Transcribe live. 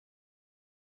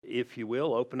if you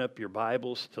will, open up your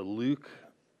Bibles to Luke,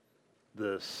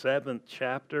 the 7th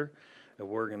chapter, and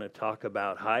we're going to talk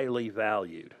about highly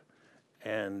valued.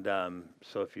 And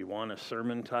so if you want a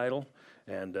sermon title,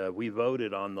 and we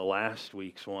voted on the last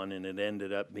week's one, and it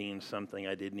ended up being something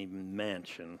I didn't even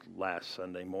mention last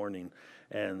Sunday morning.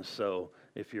 And so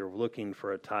if you're looking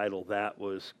for a title,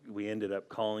 we ended up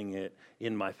calling it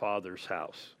In My Father's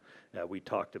House. We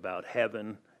talked about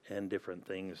heaven and different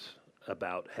things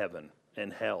about heaven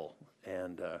and hell,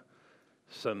 and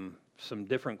some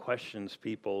different questions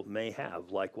people may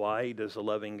have, like why does a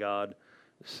loving God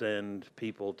send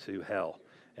people to hell?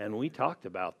 And we talked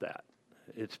about that.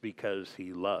 It's because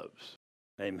he loves.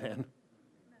 Amen.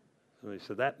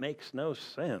 So that makes no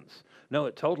sense. No,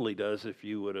 it totally does if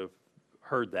you would have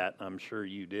heard that. I'm sure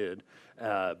you did.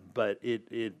 But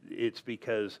it's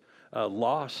because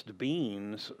lost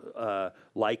beings,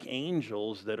 like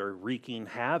angels that are wreaking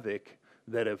havoc,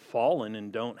 that have fallen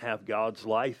and don't have God's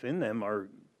life in them, are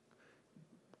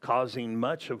causing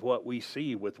much of what we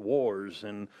see with wars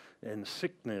and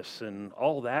sickness and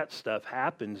all that stuff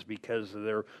happens because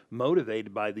they're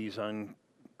motivated by these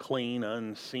unclean,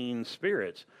 unseen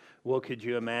spirits. Well, could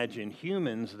you imagine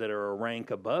humans that are a rank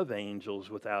above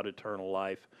angels without eternal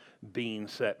life being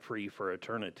set free for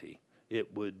eternity?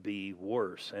 It would be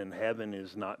worse, and heaven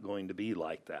is not going to be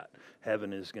like that.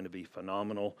 Heaven is going to be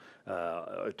phenomenal.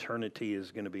 Eternity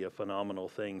is going to be a phenomenal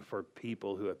thing for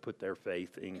people who have put their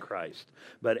faith in Christ.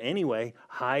 But anyway,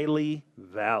 highly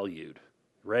valued.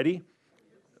 Ready?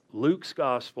 Luke's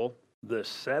Gospel, the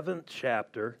 7th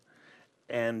chapter,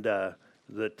 and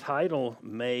the title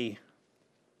may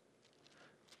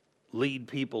lead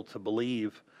people to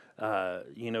believe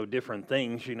different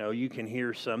things. You can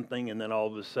hear something and then all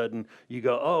of a sudden you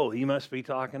go, oh, he must be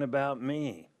talking about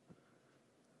me.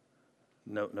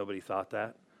 No, nobody thought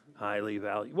that. Highly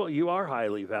valued. Well, you are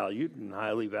highly valued and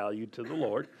highly valued to the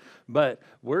Lord. But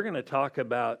we're going to talk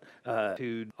about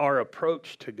our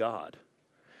approach to God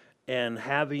and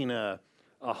having a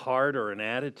heart or an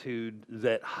attitude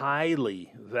that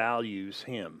highly values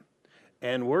him.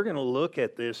 And we're going to look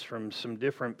at this from some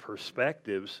different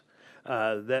perspectives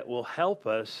that will help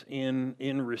us in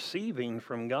receiving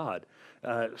from God.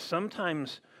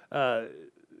 Sometimes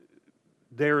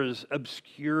there is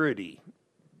obscurity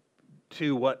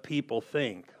to what people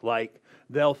think. Like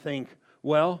they'll think,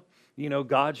 well,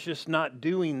 God's just not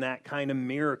doing that kind of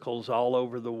miracles all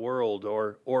over the world,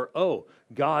 or oh,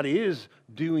 God is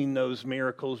doing those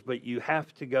miracles, but you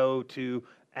have to go to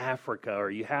Africa,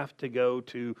 or you have to go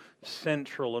to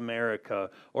Central America,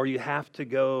 or you have to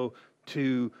go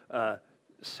to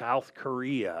South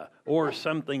Korea or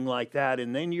something like that,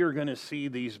 and then you're going to see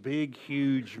these big,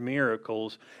 huge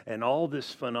miracles and all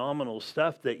this phenomenal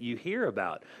stuff that you hear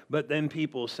about. But then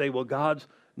people say, well, God's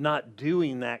not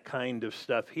doing that kind of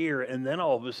stuff here, and then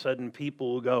all of a sudden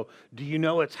people will go, do you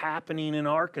know it's happening in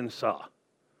Arkansas?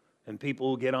 And people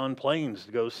will get on planes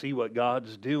to go see what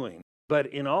God's doing. But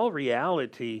in all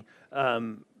reality,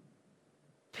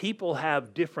 people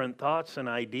have different thoughts and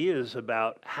ideas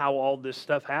about how all this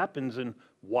stuff happens and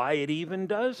why it even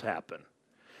does happen.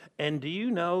 And do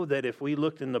you know that if we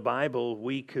looked in the Bible,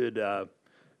 we could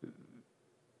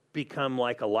become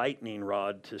like a lightning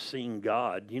rod to seeing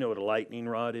God? You know what a lightning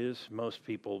rod is? Most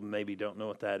people maybe don't know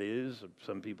what that is.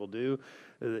 Some people do.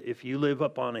 If you live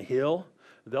up on a hill,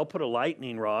 they'll put a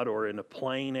lightning rod, or in a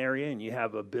plain area and you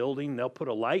have a building, they'll put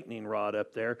a lightning rod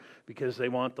up there because they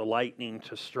want the lightning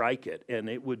to strike it, and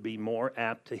it would be more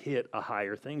apt to hit a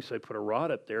higher thing. So they put a rod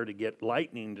up there to get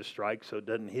lightning to strike so it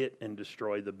doesn't hit and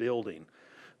destroy the building.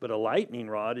 But a lightning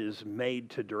rod is made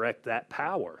to direct that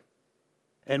power.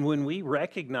 And when we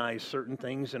recognize certain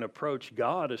things and approach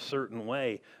God a certain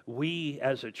way, we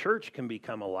as a church can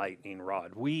become a lightning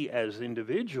rod. We as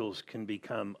individuals can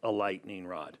become a lightning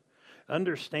rod.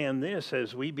 Understand this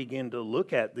as we begin to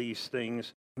look at these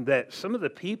things, that some of the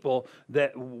people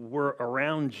that were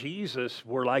around Jesus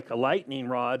were like a lightning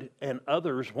rod and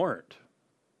others weren't.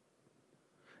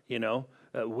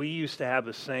 We used to have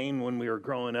a saying when we were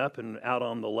growing up and out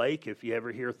on the lake, if you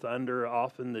ever hear thunder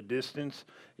off in the distance,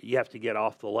 you have to get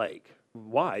off the lake.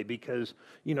 Why? Because,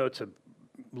 it's a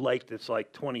lake that's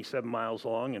like 27 miles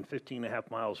long and 15 and a half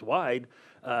miles wide,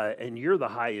 and you're the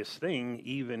highest thing,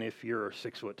 even if you're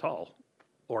 6 foot tall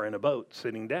or in a boat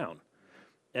sitting down.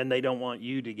 And they don't want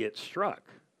you to get struck.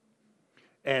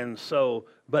 And so,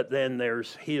 but then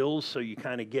there's hills, so you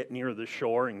kind of get near the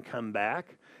shore and come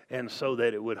back, and so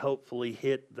that it would hopefully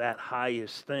hit that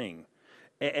highest thing.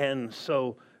 And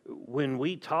so when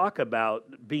we talk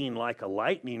about being like a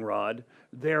lightning rod,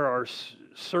 there are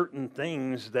certain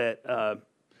things that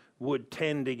would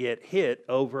tend to get hit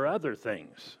over other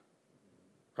things.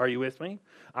 Are you with me?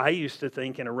 I used to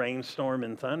think in a rainstorm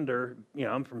and thunder,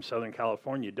 I'm from Southern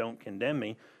California, don't condemn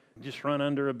me, just run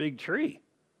under a big tree.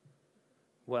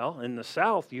 Well, in the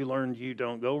South, you learned you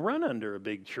don't go run under a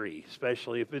big tree,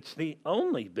 especially if it's the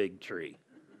only big tree,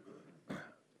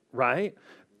 right?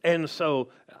 And so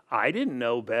I didn't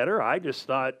know better. I just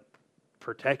thought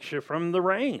protects you from the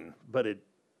rain, but it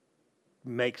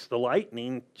makes the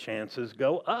lightning chances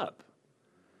go up.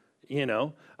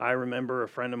 I remember a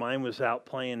friend of mine was out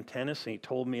playing tennis, and he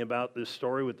told me about this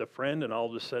story with a friend, and all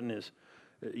of a sudden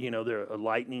a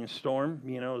lightning storm,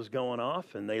 is going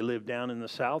off, and they live down in the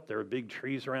South. There are big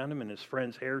trees around him, and his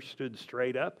friend's hair stood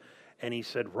straight up, and he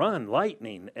said, "Run,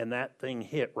 lightning," and that thing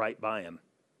hit right by him.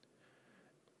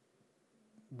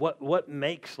 What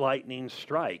makes lightning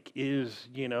strike is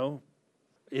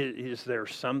there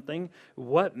something?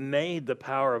 What made the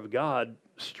power of God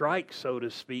strike, so to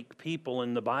speak, people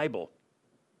in the Bible?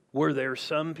 Were there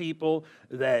some people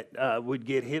that would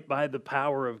get hit by the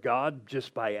power of God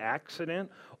just by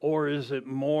accident? Or is it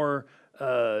more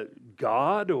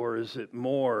God, or is it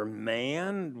more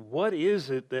man? What is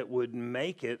it that would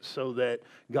make it so that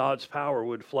God's power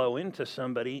would flow into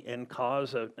somebody and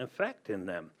cause an effect in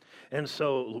them? And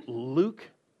so Luke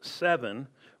 7,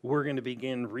 we're going to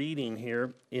begin reading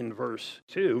here in verse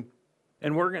 2.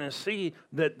 And we're going to see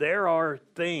that there are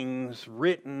things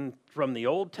written from the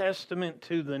Old Testament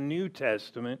to the New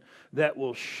Testament that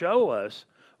will show us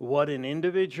what an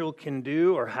individual can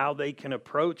do, or how they can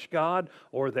approach God,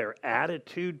 or their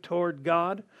attitude toward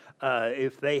God.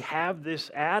 If they have this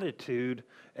attitude,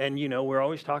 and we're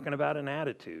always talking about an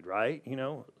attitude, right?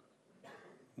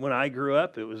 When I grew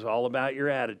up, it was all about your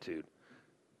attitude.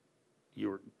 You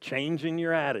were changing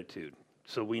your attitude.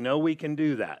 So we know we can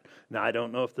do that. Now, I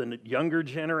don't know if the younger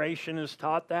generation is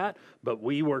taught that, but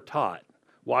we were taught,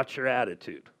 watch your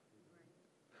attitude.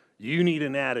 You need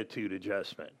an attitude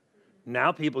adjustment.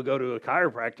 Now people go to a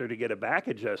chiropractor to get a back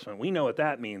adjustment. We know what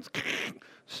that means.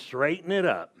 Straighten it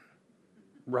up,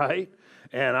 right?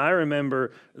 And I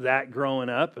remember that growing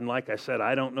up, and like I said,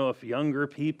 I don't know if younger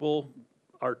people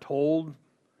are told.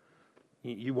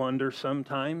 You wonder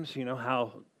sometimes,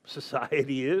 how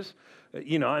society is.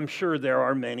 I'm sure there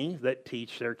are many that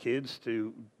teach their kids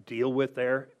to deal with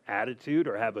their attitude,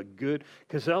 or have a good,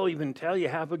 because they'll even tell you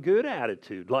have a good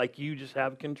attitude, like you just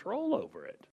have control over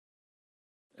it.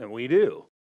 And we do.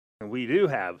 And we do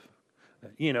have,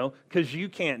 because you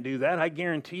can't do that. I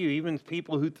guarantee you, even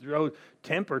people who throw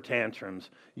temper tantrums,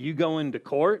 you go into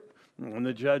court, and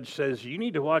the judge says, you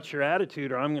need to watch your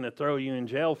attitude, or I'm going to throw you in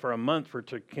jail for a month for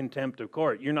contempt of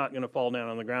court. You're not going to fall down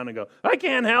on the ground and go, I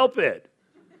can't help it.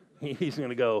 He's going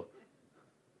to go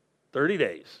 30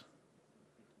 days.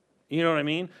 You know what I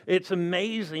mean? It's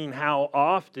amazing how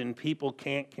often people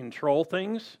can't control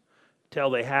things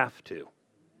till they have to.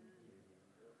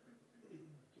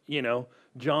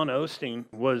 John Osteen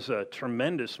was a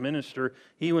tremendous minister.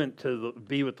 He went to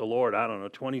be with the Lord,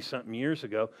 20-something years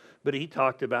ago. But he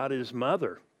talked about his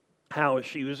mother, how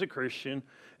she was a Christian,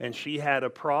 and she had a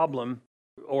problem,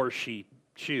 or she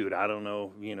chewed,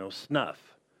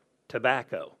 snuff,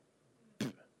 tobacco.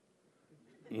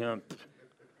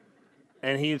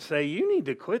 And he'd say, you need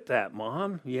to quit that,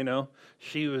 Mom.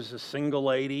 She was a single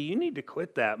lady. You need to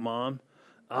quit that, Mom.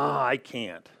 I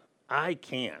can't.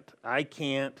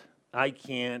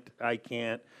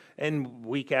 And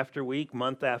week after week,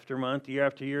 month after month, year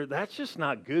after year, that's just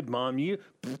not good, Mom. You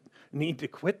need to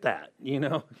quit that.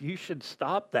 You should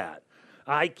stop that.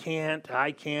 I can't.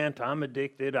 I'm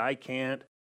addicted. I can't.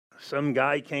 Some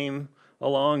guy came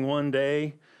along one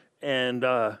day, and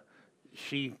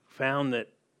she found that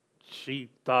she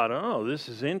thought, oh, this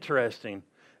is interesting.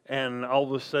 And all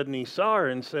of a sudden he saw her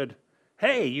and said,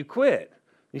 hey, you quit.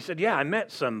 He said, yeah, I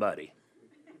met somebody.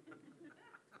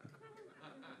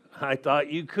 I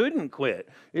thought you couldn't quit.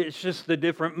 It's just a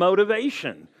different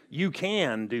motivation. You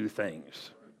can do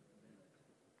things.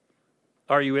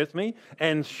 Are you with me?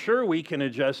 And sure, we can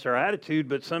adjust our attitude,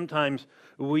 but sometimes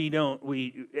we don't.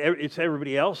 It's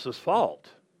everybody else's fault.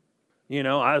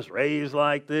 I was raised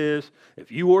like this.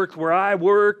 If you worked where I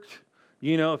worked,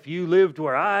 if you lived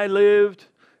where I lived,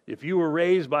 if you were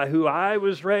raised by who I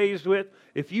was raised with,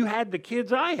 if you had the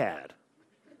kids I had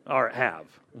or have,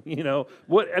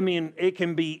 it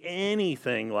can be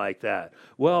anything like that.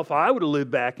 Well, if I would have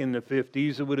lived back in the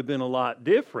 50s, it would have been a lot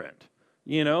different.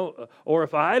 Or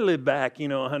if I lived back,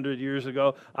 100 years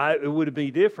ago, it would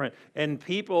be different. And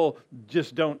people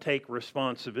just don't take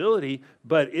responsibility.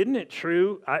 But isn't it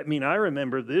true? I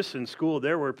remember this in school.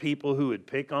 There were people who would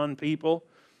pick on people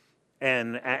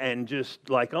and just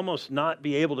like almost not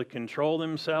be able to control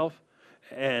themselves.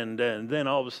 And then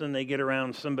all of a sudden they get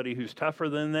around somebody who's tougher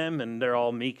than them, and they're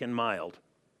all meek and mild.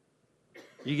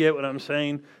 You get what I'm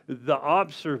saying? The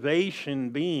observation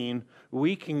being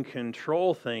we can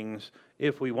control things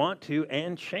if we want to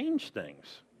and change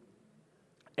things.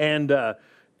 And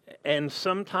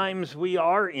sometimes we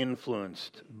are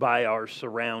influenced by our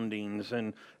surroundings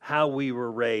and how we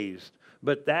were raised.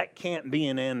 But that can't be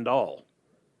an end all.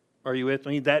 Are you with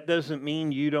me? That doesn't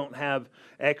mean you don't have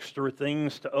extra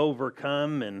things to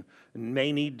overcome and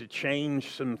may need to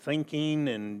change some thinking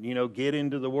and, get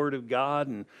into the Word of God.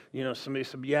 And, somebody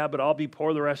said, yeah, but I'll be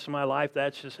poor the rest of my life.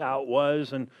 That's just how it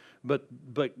was. But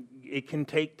it can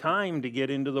take time to get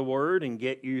into the Word and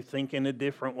get you thinking a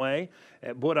different way.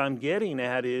 What I'm getting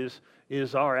at is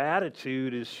our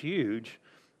attitude is huge.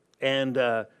 And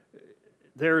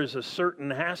there is a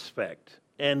certain aspect.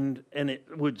 And it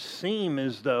would seem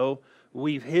as though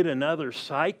we've hit another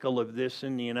cycle of this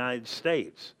in the United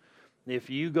States. If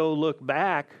you go look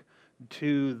back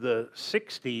to the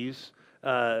 60s,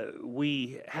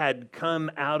 we had come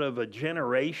out of a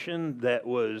generation that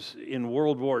was in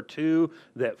World War II,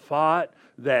 that fought,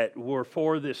 that were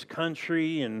for this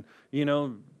country, and,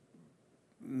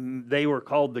 they were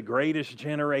called the greatest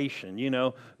generation.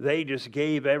 They just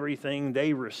gave everything.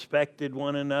 They respected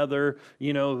one another.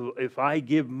 If I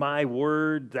give my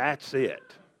word, that's it.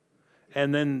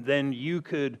 And then you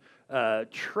could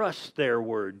trust their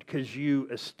word because you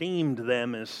esteemed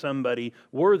them as somebody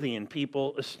worthy, and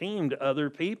people esteemed other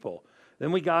people.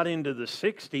 Then we got into the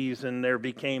 60s and there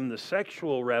became the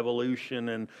sexual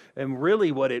revolution, and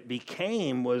really what it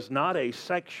became was not a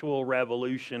sexual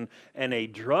revolution and a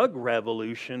drug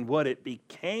revolution. What it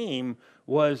became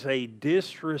was a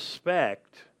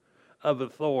disrespect of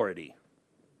authority.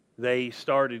 They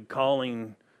started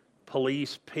calling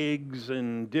police pigs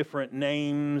and different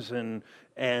names, and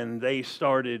they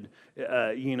started,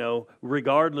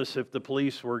 regardless if the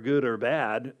police were good or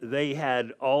bad, they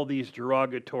had all these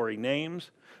derogatory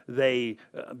names. They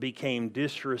became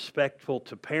disrespectful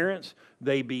to parents.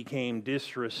 They became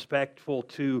disrespectful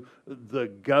to the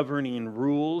governing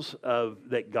rules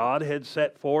that God had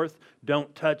set forth.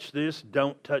 Don't touch this,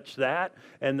 don't touch that.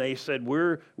 And they said,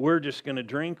 we're just going to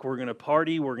drink, we're going to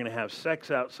party, we're going to have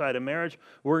sex outside of marriage,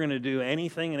 we're going to do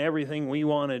anything and everything we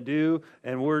want to do,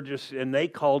 and they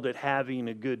called it having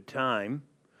a good time.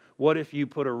 What if you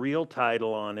put a real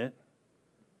title on it?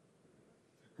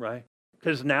 Right?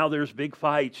 Because now there's big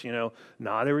fights,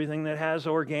 not everything that has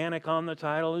organic on the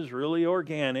title is really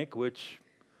organic, which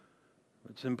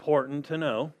it's important to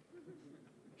know.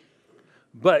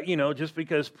 But, just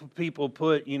because people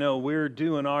put, we're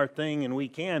doing our thing and we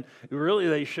can, really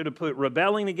they should have put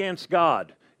rebelling against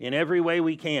God in every way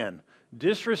we can,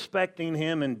 disrespecting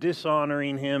Him and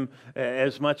dishonoring Him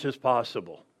as much as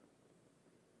possible.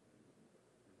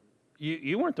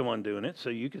 You weren't the one doing it,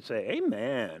 so you could say,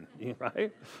 amen,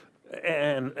 right?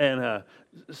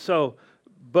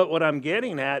 But what I'm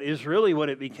getting at is really what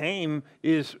it became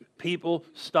is people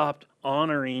stopped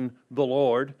honoring the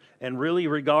Lord and really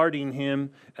regarding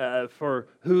Him for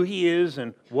who He is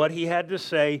and what He had to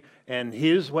say and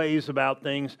His ways about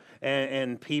things,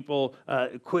 and people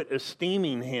quit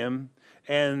esteeming Him.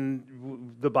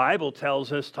 And the Bible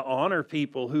tells us to honor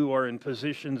people who are in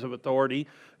positions of authority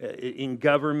in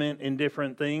government, in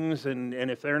different things, and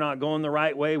if they're not going the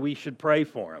right way, we should pray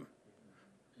for them.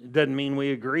 It doesn't mean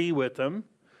we agree with them,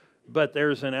 but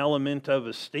there's an element of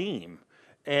esteem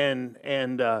and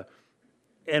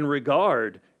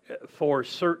regard for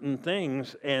certain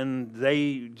things, and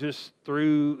they just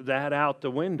threw that out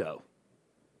the window.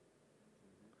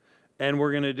 And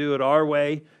we're going to do it our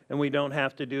way, and we don't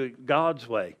have to do it God's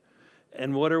way.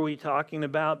 And what are we talking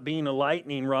about? Being a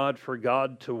lightning rod for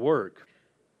God to work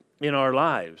in our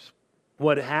lives.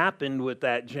 What happened with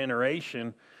that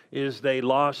generation is they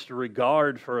lost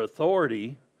regard for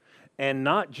authority, and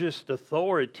not just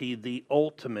authority, the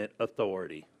ultimate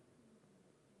authority.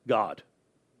 God,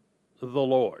 the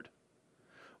Lord.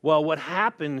 Well, what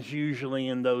happens usually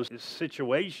in those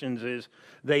situations is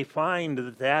they find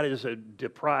that is a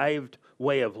deprived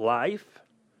way of life,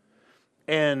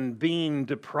 and being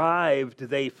deprived,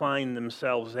 they find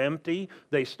themselves empty.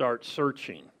 They start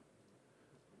searching.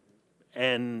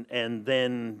 And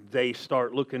then they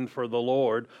start looking for the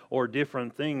Lord or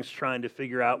different things, trying to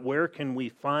figure out where can we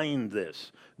find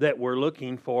this that we're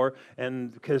looking for,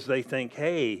 and because they think,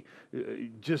 hey,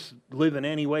 just living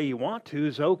any way you want to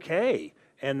is okay,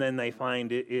 and then they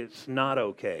find it's not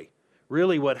okay.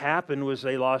 Really what happened was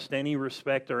they lost any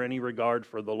respect or any regard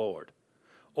for the Lord,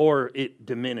 or it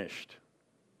diminished.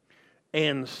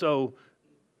 And so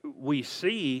we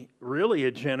see really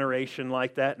a generation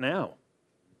like that now.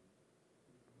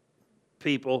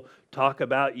 people talk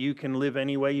about you can live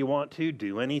any way you want to,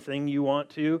 do anything you want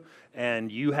to,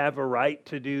 and you have a right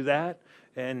to do that.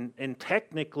 And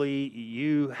technically,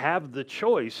 you have the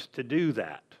choice to do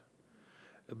that.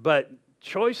 But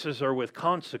choices are with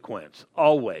consequence,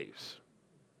 always.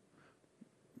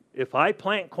 If I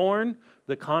plant corn,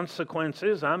 the consequence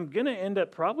is I'm going to end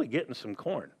up probably getting some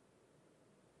corn.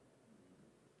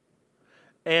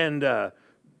 And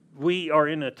we are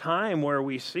in a time where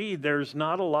we see there's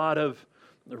not a lot of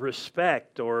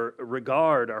respect or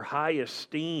regard or high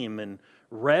esteem and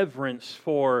reverence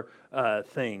for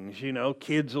things. You know,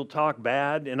 kids will talk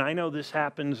bad, and I know this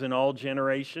happens in all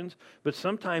generations, but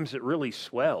sometimes it really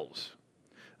swells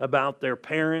about their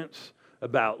parents,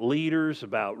 about leaders,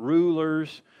 about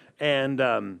rulers,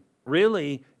 and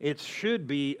really it should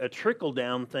be a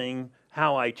trickle-down thing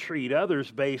how I treat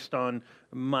others based on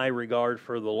my regard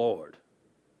for the Lord.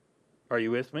 Are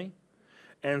you with me?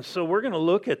 And so we're going to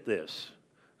look at this.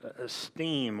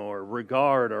 Esteem or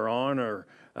regard or honor,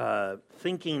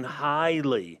 thinking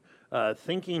highly,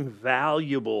 thinking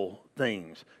valuable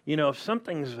things. You know, if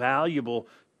something's valuable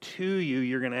to you,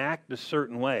 you're going to act a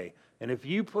certain way. And if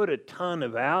you put a ton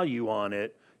of value on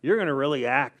it, you're going to really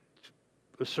act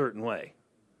a certain way.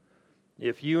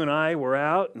 If you and I were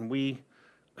out and we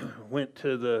went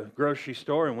to the grocery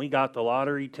store and we got the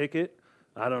lottery ticket,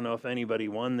 I don't know if anybody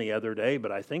won the other day,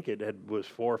 but I think it was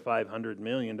 $400 or $500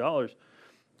 million.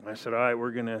 I said, all right,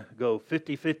 we're going to go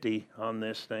 50-50 on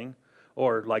this thing.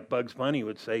 Or like Bugs Bunny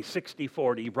would say,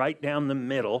 60-40, right down the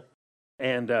middle.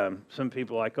 And some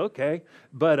people are like, okay.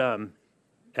 But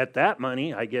at that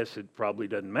money, I guess it probably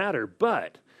doesn't matter.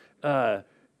 But,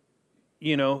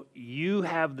 you know, you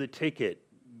have the ticket.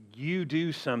 You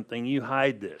do something, you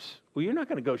hide this. Well, you're not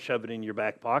going to go shove it in your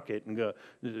back pocket and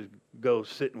go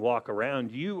sit and walk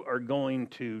around. You are going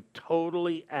to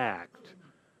totally act.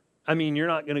 I mean, you're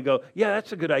not going to go, yeah,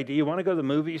 that's a good idea. You want to go to the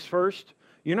movies first?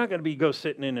 You're not going to go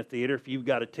sitting in a theater if you've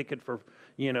got a ticket for,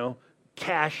 you know,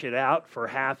 cash it out for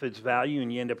half its value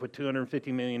and you end up with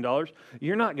 $250 million.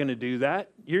 You're not going to do that.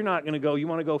 You're not going to go, you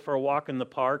want to go for a walk in the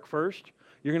park first?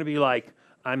 You're going to be like,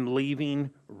 I'm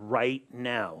leaving right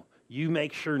now. You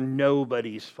make sure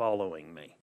nobody's following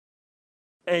me.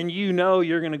 And you know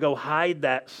you're going to go hide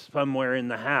that somewhere in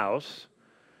the house,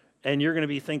 and you're going to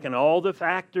be thinking all the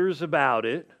factors about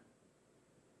it.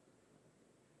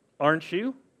 Aren't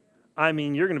you? I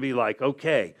mean, you're going to be like,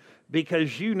 okay,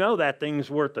 because you know that thing's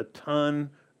worth a ton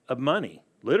of money,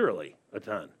 literally a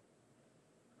ton.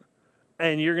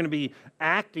 And you're going to be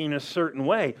acting a certain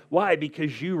way. Why?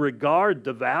 Because you regard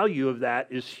the value of that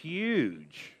is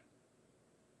huge.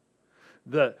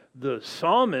 The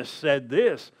psalmist said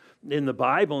this in the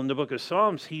Bible, in the book of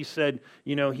Psalms. He said,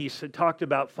 you know, talked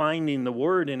about finding the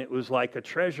word, and it was like a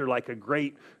treasure, like a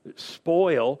great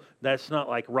spoil. That's not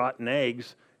like rotten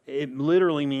eggs. It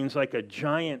literally means like a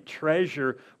giant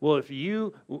treasure. Well, if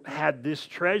you had this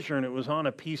treasure and it was on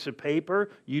a piece of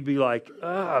paper, you'd be like,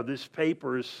 this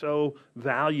paper is so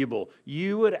valuable.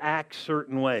 You would act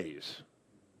certain ways.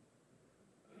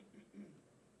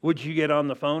 Would you get on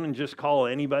the phone and just call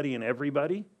anybody and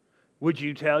everybody? Would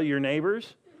you tell your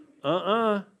neighbors? You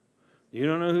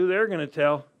don't know who they're going to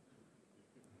tell.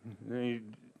 They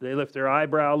lift their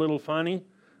eyebrow a little funny.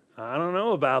 I don't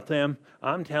know about them.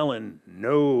 I'm telling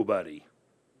nobody.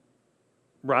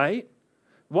 Right?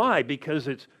 Why? Because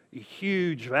it's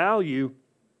huge value.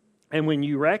 And when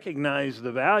you recognize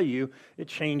the value, it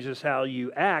changes how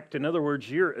you act. In other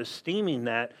words, you're esteeming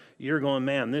that. You're going,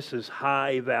 man, this is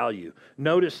high value.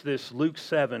 Notice this, Luke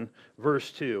 7,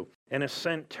 verse 2. And a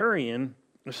certain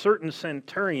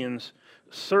centurion's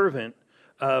servant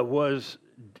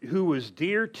who was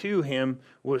dear to him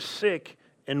was sick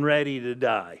and ready to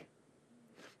die.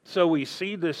 So we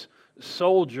see this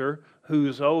soldier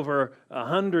who's over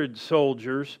 100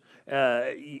 soldiers,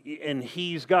 and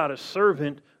he's got a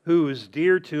servant who is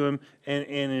dear to him and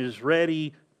is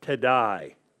ready to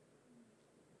die.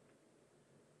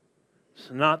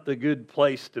 It's not the good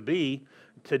place to be.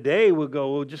 Today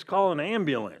we'll just call an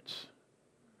ambulance.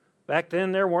 Back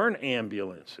then there weren't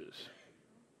ambulances.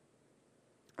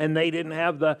 And they didn't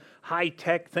have the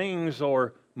high-tech things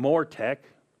or more tech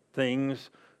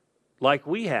things like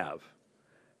we have.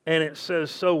 And it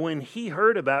says, so when he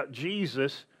heard about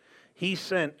Jesus, he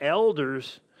sent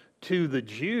elders to the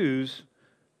Jews,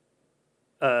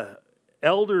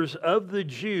 elders of the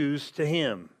Jews to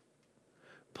him,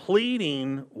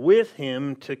 pleading with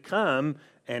him to come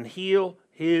and heal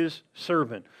his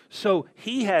servant. So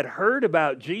he had heard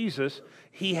about Jesus.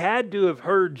 He had to have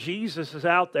heard Jesus is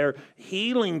out there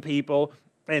healing people,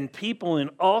 and people in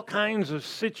all kinds of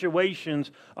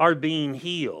situations are being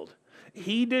healed.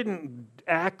 He didn't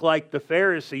act like the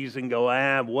Pharisees and go,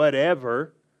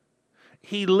 whatever.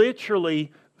 He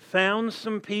literally found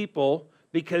some people,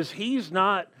 because he's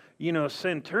not,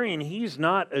 centurion, he's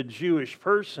not a Jewish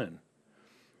person.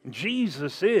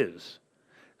 Jesus is.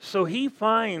 So he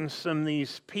finds some of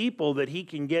these people that he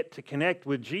can get to connect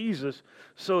with Jesus.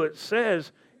 So it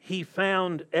says he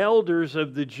found elders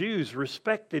of the Jews,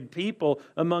 respected people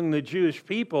among the Jewish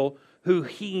people who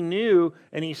he knew,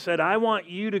 and he said, I want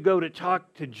you to go to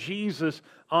talk to Jesus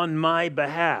on my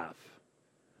behalf.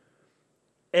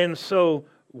 And so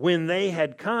when they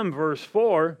had come, verse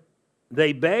 4,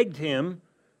 they begged him,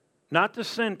 not the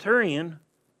centurion,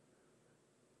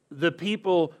 the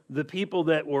people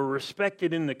that were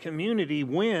respected in the community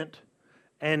went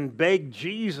and begged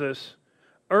Jesus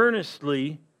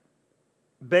earnestly,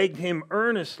 begged him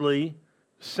earnestly,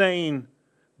 saying,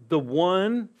 the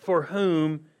one for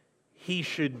whom he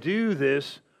should do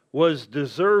this was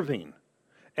deserving.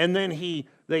 And then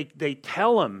they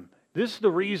tell him, this is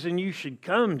the reason you should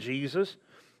come, Jesus,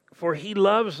 for he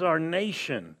loves our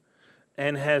nation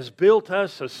and has built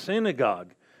us a synagogue.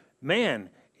 Man,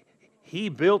 he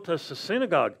built us a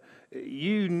synagogue.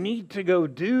 You need to go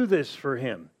do this for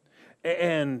him.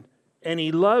 And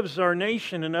he loves our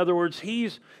nation. In other words,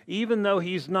 even though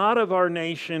he's not of our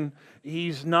nation,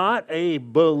 he's not a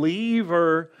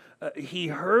believer. He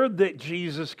heard that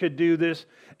Jesus could do this,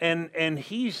 and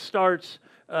he starts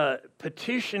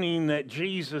petitioning that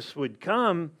Jesus would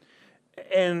come.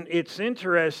 And it's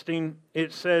interesting,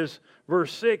 it says,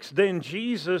 verse 6, then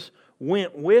Jesus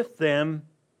went with them.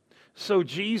 So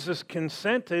Jesus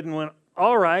consented and went,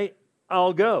 all right,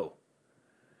 I'll go.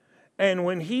 And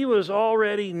when he was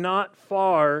already not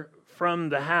far from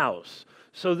the house,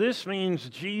 so this means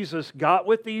Jesus got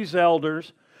with these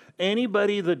elders,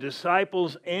 anybody, the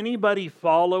disciples, anybody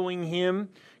following him,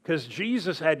 because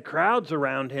Jesus had crowds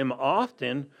around him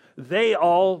often, they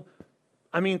all,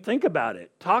 think about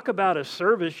it. Talk about a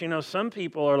service, some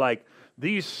people are like,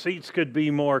 these seats could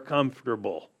be more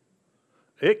comfortable.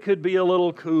 It could be a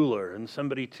little cooler. And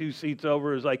somebody 2 seats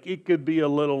over is like, it could be a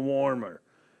little warmer.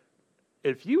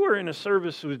 If you were in a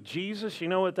service with Jesus, you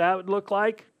know what that would look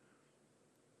like?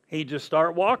 He'd just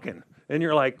start walking. And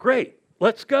you're like, great,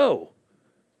 let's go.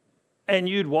 And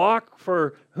you'd walk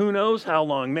for who knows how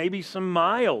long, maybe some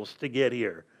miles to get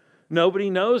here.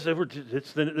 Nobody knows if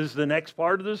this is the next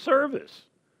part of the service.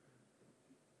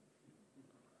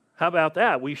 How about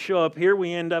that? We show up here,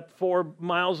 we end up 4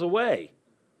 miles away.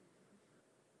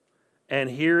 And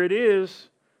here it is.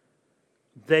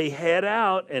 They head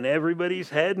out, and everybody's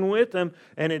heading with them.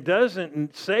 And it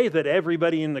doesn't say that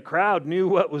everybody in the crowd knew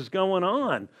what was going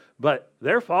on, but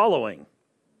they're following.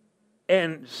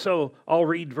 And so I'll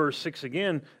read verse 6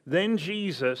 again. Then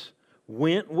Jesus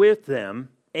went with them,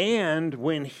 and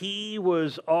when he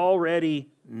was already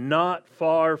not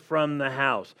far from the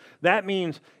house. That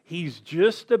means he's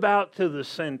just about to the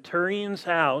centurion's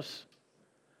house,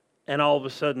 and all of a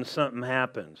sudden something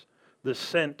happens. The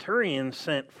centurion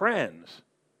sent friends.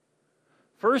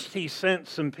 First, he sent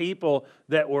some people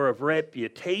that were of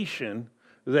reputation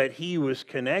that he was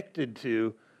connected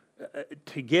to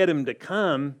get him to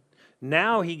come.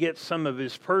 Now he gets some of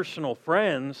his personal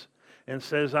friends and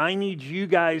says, I need you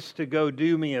guys to go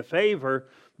do me a favor.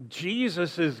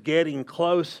 Jesus is getting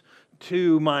close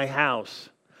to my house.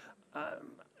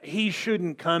 He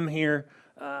shouldn't come here.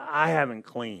 I haven't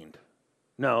cleaned.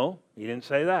 No, he didn't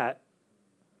say that.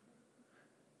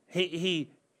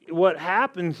 What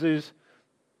happens is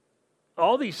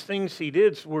all these things he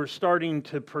did were starting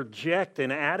to project an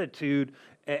attitude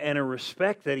and a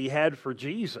respect that he had for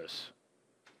Jesus.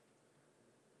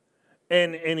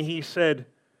 And he said,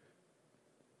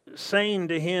 saying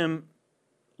to him,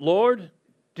 Lord,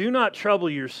 do not trouble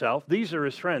yourself. These are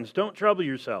his friends. Don't trouble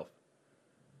yourself.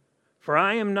 For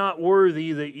I am not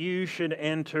worthy that you should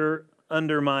enter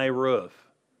under my roof.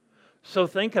 So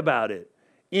think about it.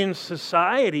 In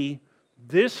society,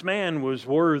 this man was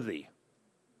worthy.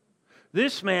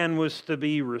 This man was to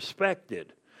be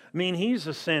respected. He's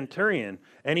a centurion,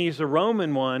 and he's a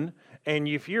Roman one, and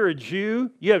if you're a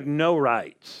Jew, you have no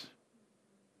rights.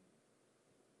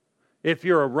 If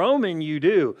you're a Roman, you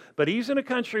do. But he's in a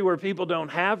country where people don't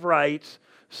have rights,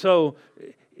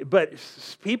 but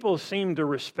people seem to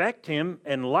respect him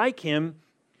and like him,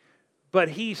 but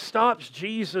he stops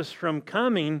Jesus from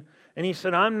coming. And he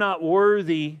said, I'm not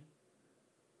worthy.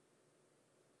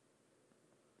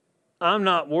 I'm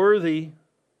not worthy.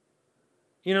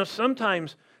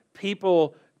 Sometimes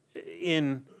people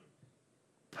in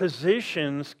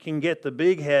positions can get the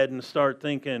big head and start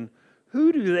thinking,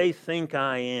 who do they think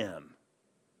I am?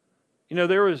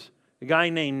 There was a guy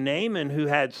named Naaman who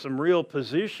had some real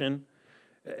position,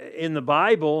 in the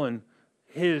Bible, and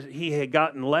he had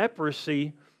gotten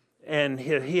leprosy, and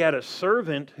he had a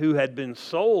servant who had been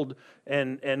sold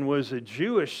and was a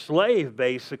Jewish slave,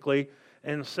 basically,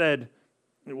 and said,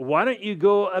 why don't you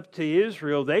go up to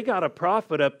Israel? They got a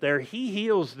prophet up there. He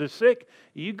heals the sick.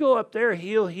 You go up there,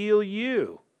 he'll heal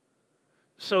you.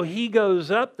 So he goes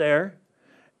up there,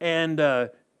 and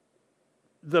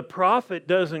the prophet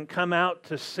doesn't come out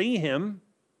to see him.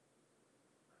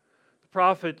 The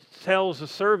prophet tells the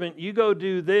servant, you go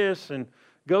do this, and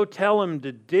go tell him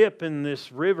to dip in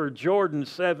this river Jordan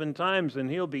 7 times,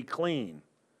 and he'll be clean.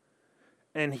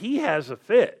 And he has a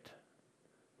fit.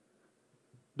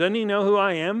 Doesn't he know who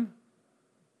I am?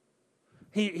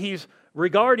 He's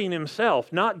regarding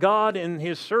himself, not God and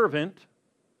his servant.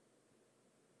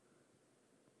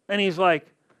 And he's like,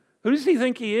 who does he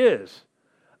think he is?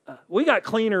 We got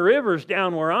cleaner rivers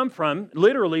down where I'm from.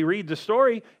 Literally, read the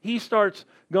story. He starts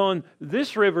going,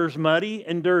 this river's muddy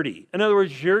and dirty. In other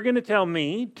words, you're going to tell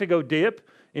me to go dip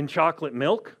in chocolate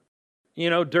milk? You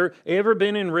know, dirt. Ever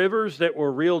been in rivers that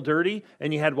were real dirty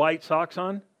and you had white socks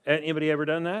on? Anybody ever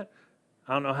done that?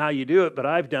 I don't know how you do it, but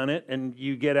I've done it. And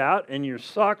you get out and your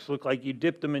socks look like you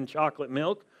dipped them in chocolate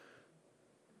milk.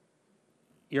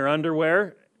 Your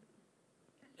underwear,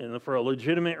 and for a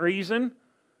legitimate reason.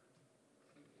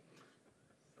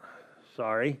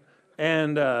 Sorry.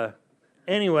 And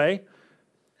anyway,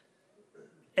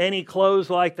 any clothes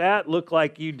like that look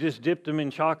like you just dipped them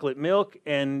in chocolate milk,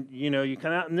 and you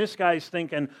come out, and this guy's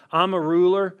thinking, I'm a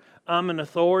ruler, I'm an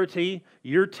authority,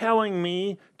 you're telling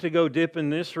me to go dip in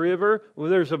this river? Well,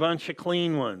 there's a bunch of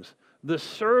clean ones. The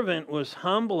servant was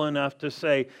humble enough to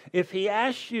say, if he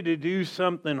asked you to do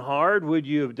something hard, would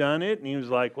you have done it? And he was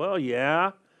like, well,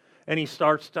 yeah. And he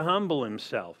starts to humble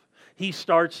himself. He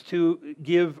starts to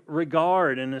give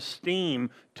regard and esteem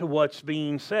to what's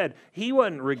being said. He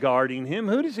wasn't regarding him.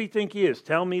 Who does he think he is?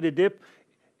 Tell me to dip?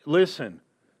 Listen,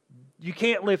 you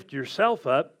can't lift yourself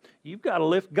up. You've got to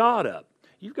lift God up.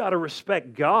 You've got to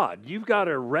respect God. You've got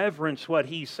to reverence what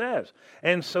he says.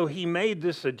 And so he made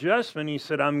this adjustment. He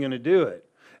said, I'm going to do it.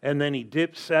 And then he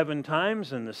dipped 7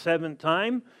 times, and the 7th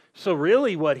time. So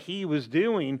really what he was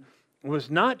doing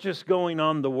was not just going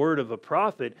on the word of a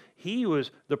prophet.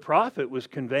 The prophet was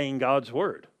conveying God's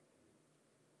word.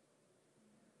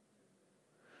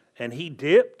 And he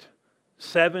dipped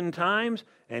 7 times,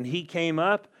 and he came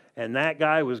up, and that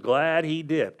guy was glad he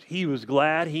dipped. He was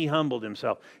glad he humbled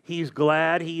himself. He's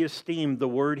glad he esteemed the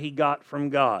word he got from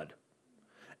God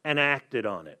and acted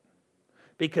on it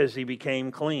because he became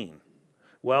clean.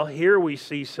 Well, here we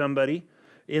see somebody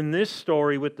in this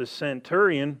story with the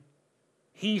centurion.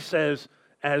 He says,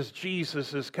 as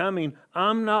Jesus is coming,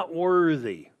 I'm not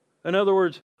worthy. In other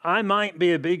words, I might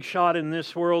be a big shot in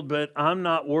this world, but I'm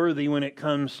not worthy when it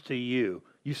comes to you.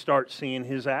 You start seeing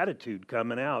his attitude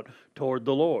coming out toward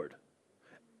the Lord.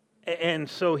 And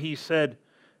so he said,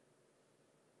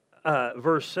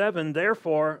 verse 7,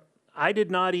 therefore, I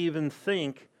did not even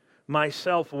think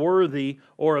myself worthy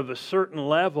or of a certain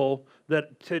level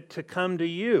that to come to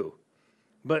you.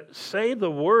 But say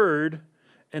the word,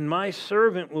 and my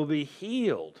servant will be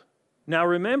healed. Now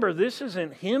remember, this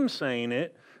isn't him saying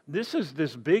it. This is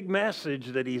this big message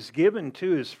that he's given to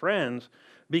his friends,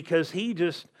 because he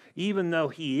just, even though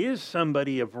he is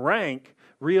somebody of rank,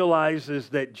 realizes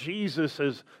that Jesus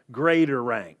is greater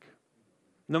rank.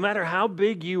 No matter how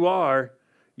big you are,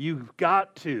 you've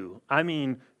got to,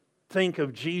 think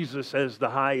of Jesus as the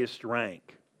highest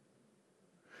rank.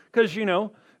 Because,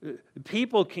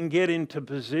 people can get into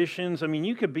positions.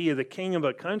 You could be the king of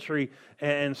a country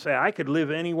and say, I could live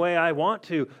any way I want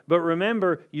to. But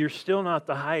remember, you're still not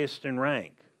the highest in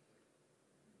rank.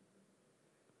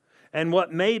 And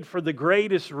what made for the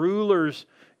greatest rulers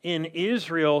in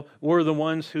Israel were the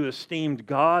ones who esteemed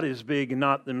God as big and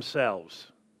not themselves.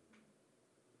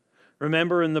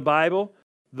 Remember in the Bible,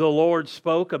 the Lord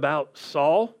spoke about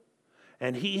Saul,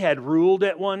 and he had ruled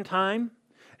at one time,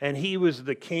 and he was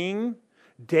the king.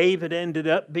 David ended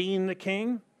up being the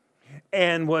king.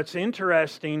 And what's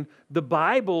interesting, the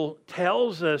Bible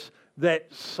tells us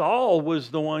that Saul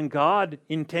was the one God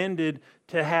intended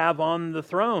to have on the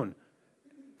throne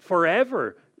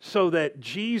forever, so that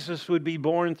Jesus would be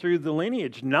born through the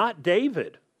lineage, not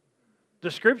David.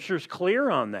 The Scripture's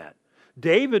clear on that.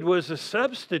 David was a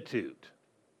substitute.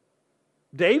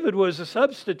 David was a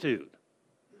substitute.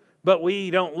 But we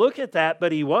don't look at that,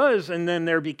 but he was, and then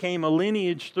there became a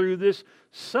lineage through this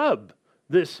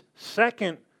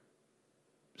second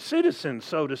citizen,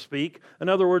 so to speak. In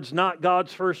other words, not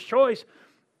God's first choice.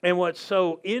 And what's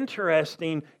so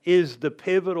interesting is the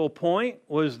pivotal point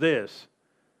was this.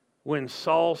 When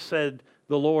Saul said,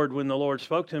 the Lord, when the Lord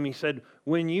spoke to him, he said,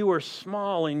 when you were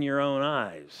small in your own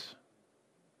eyes.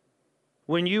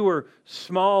 When you were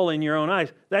small in your own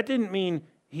eyes. That didn't mean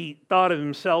he thought of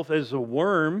himself as a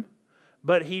worm,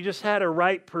 but he just had a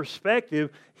right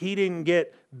perspective. He didn't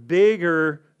get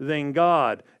bigger than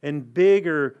God and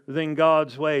bigger than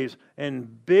God's ways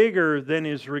and bigger than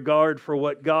his regard for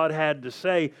what God had to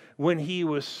say when he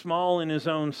was small in his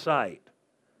own sight.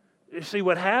 You see,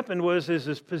 what happened was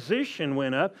his position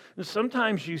went up. And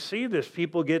sometimes you see this.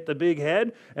 People get the big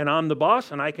head, and I'm the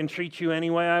boss, and I can treat you any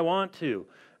way I want to.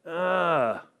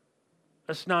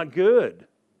 That's not good.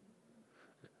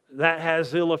 That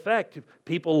has ill effect.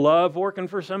 People love working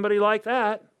for somebody like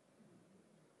that.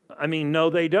 I mean, no,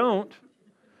 they don't.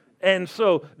 And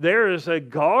so there is a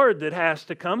guard that has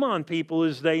to come on people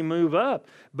as they move up.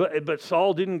 But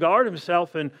Saul didn't guard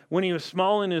himself, and when he was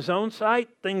small in his own sight,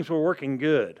 things were working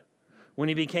good. When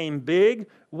he became big,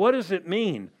 what does it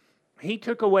mean? He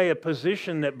took away a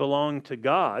position that belonged to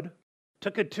God,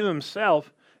 took it to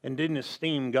himself, and didn't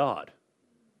esteem God.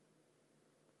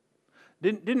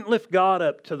 Didn't lift God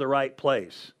up to the right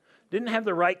place. Didn't have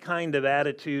the right kind of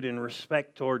attitude and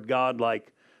respect toward God,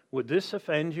 like, would this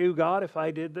offend you, God, if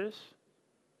I did this?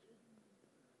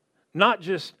 Not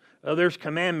just, there's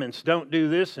commandments, don't do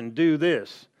this and do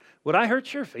this. Would I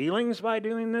hurt your feelings by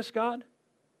doing this, God?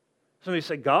 Somebody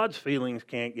said, God's feelings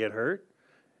can't get hurt.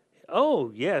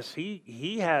 Oh, yes,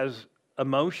 he has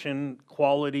emotion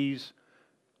qualities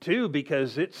too,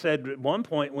 because it said at one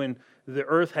point when the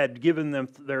earth had given them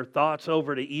their thoughts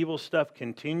over to evil stuff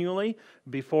continually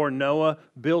before Noah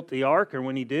built the ark, or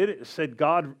when he did, it said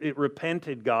it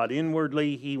repented God.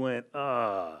 Inwardly, he went,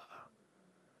 why?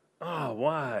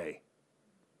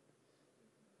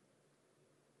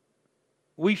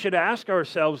 We should ask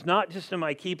ourselves, not just am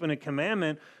I keeping a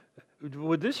commandment,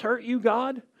 would this hurt you,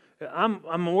 God?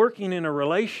 I'm working in a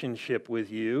relationship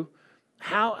with you.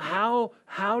 How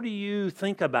do you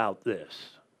think about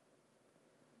this?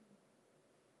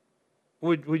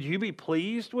 Would you be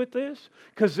pleased with this?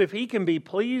 Because if he can be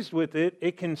pleased with it,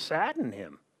 it can sadden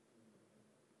him.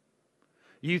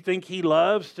 You think he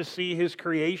loves to see his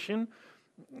creation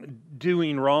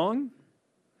doing wrong?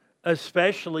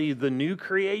 Especially the new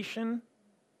creation?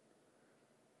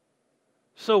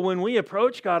 So when we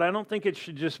approach God, I don't think it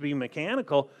should just be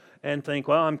mechanical and think,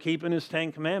 well, I'm keeping his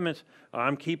 10 commandments, or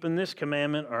I'm keeping this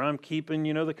commandment, or I'm keeping,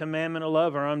 the commandment of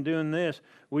love, or I'm doing this.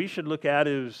 We should look at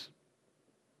it as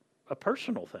a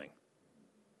personal thing.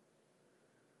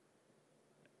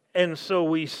 And so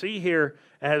we see here,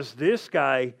 as this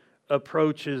guy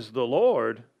approaches the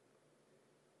Lord,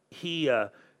 he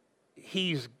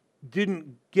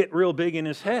didn't get real big in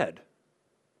his head.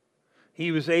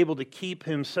 He was able to keep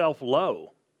himself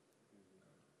low.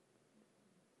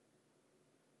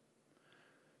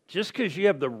 Just because you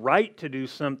have the right to do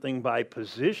something by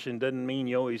position doesn't mean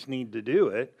you always need to do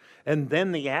it. And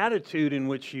then the attitude in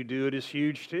which you do it is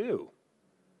huge too.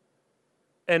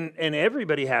 And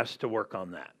everybody has to work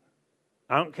on that.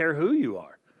 I don't care who you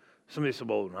are. Somebody said,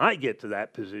 well, when I get to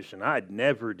that position, I'd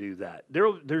never do that.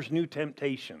 There's new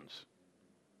temptations.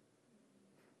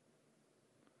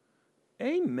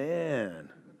 Amen.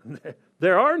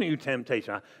 There are new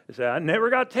temptations. I say, I never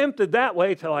got tempted that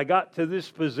way till I got to this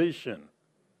position.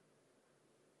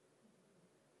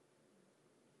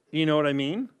 You know what I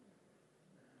mean?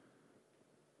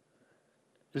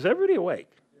 Is everybody awake?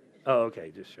 Oh,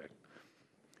 okay, just check.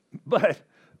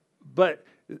 But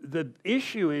the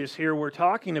issue is here, we're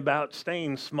talking about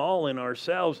staying small in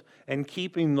ourselves and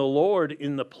keeping the Lord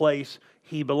in the place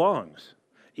he belongs.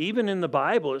 Even in the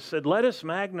Bible, it said, let us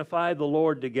magnify the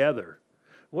Lord together.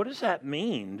 What does that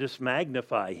mean, just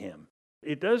magnify him?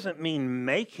 It doesn't mean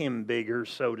make him bigger,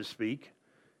 so to speak,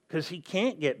 because he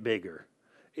can't get bigger.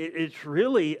 It's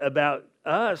really about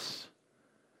us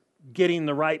getting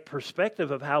the right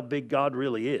perspective of how big God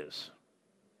really is.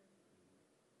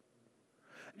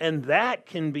 And that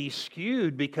can be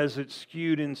skewed because it's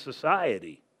skewed in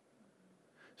society.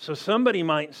 So somebody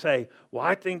might say, well,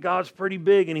 I think God's pretty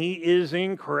big and he is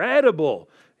incredible.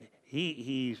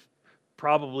 He's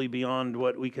probably beyond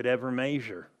what we could ever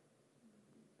measure.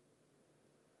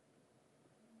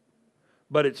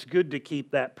 But it's good to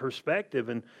keep that perspective.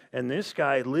 And this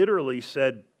guy literally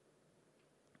said,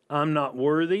 I'm not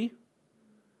worthy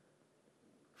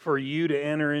for you to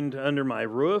enter into under my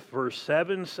roof. Verse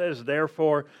 7 says,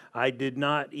 therefore, I did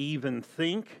not even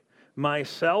think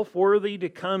myself worthy to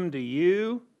come to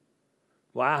you.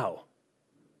 Wow.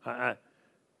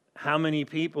 How many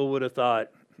people would have thought,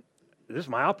 this is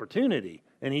my opportunity?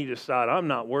 And he just thought, I'm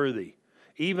not worthy.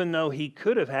 Even though he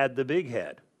could have had the big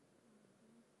head.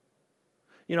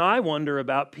 You know, I wonder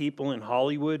about people in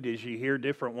Hollywood as you hear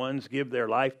different ones give their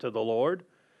life to the Lord.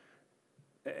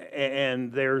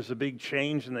 And there's a big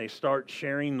change and they start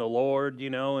sharing the Lord, you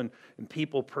know, and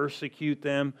people persecute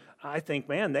them. I think,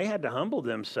 man, they had to humble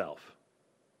themselves.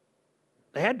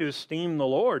 They had to esteem the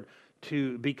Lord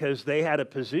because they had a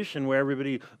position where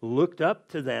everybody looked up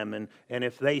to them. And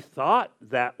if they thought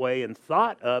that way and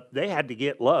thought up, they had to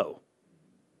get low.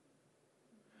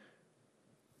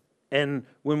 And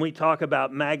when we talk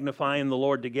about magnifying the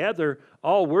Lord together,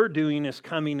 all we're doing is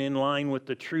coming in line with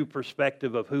the true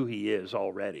perspective of who He is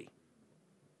already.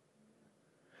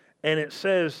 And it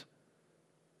says,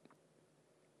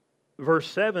 verse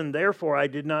 7, therefore I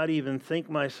did not even think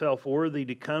myself worthy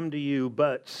to come to you,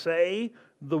 but say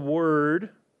the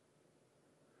word,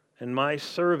 and my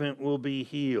servant will be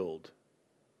healed.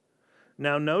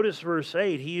 Now notice verse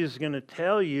 8, He is going to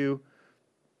tell you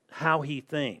how He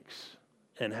thinks.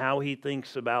 And how He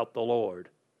thinks about the Lord.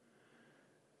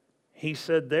 He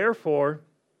said, therefore,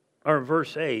 or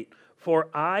verse 8, for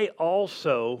I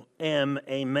also am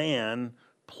a man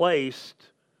placed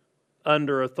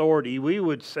under authority. We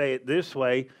would say it this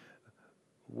way,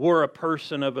 we're a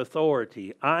person of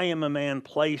authority. I am a man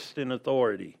placed in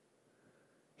authority.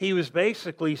 He was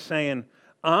basically saying,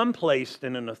 I'm placed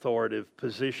in an authoritative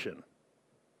position.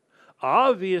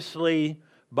 Obviously,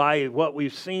 by what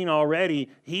we've seen already,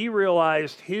 he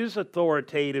realized his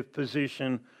authoritative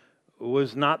position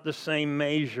was not the same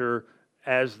measure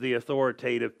as the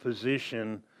authoritative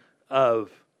position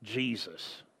of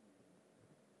Jesus.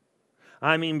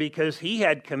 I mean, because he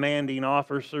had commanding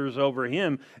officers over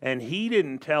him, and he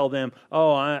didn't tell them,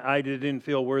 oh, I didn't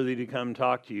feel worthy to come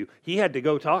talk to you. He had to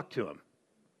go talk to him.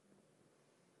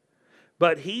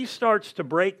 But he starts to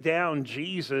break down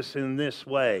Jesus in this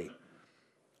way.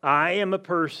 I am a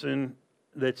person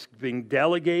that's being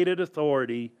delegated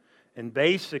authority, and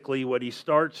basically what he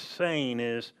starts saying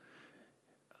is,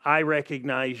 I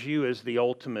recognize you as the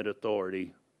ultimate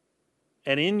authority.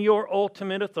 And in your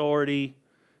ultimate authority,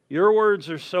 your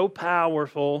words are so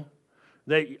powerful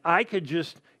that I could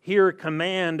just hear a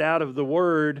command out of the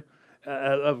word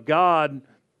of God,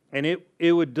 and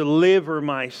it would deliver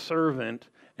my servant.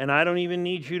 And I don't even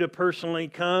need you to personally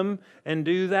come and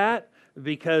do that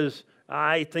because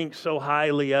I think so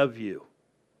highly of you.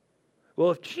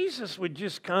 Well, if Jesus would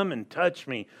just come and touch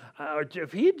me, or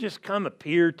if He'd just come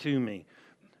appear to me.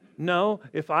 No,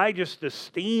 if I just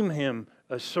esteem Him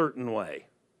a certain way.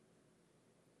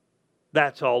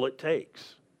 That's all it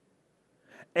takes.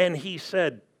 And he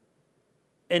said,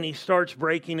 and he starts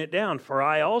breaking it down. For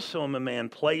I also am a man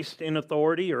placed in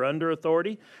authority or under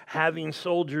authority, having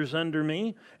soldiers under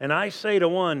me. And I say to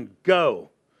one, go.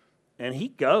 And he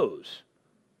goes.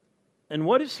 And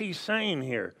what is he saying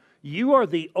here? You are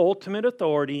the ultimate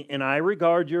authority, and I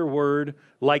regard your word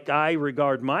like I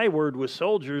regard my word with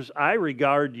soldiers. I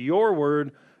regard your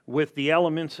word with the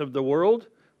elements of the world,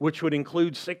 which would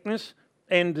include sickness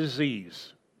and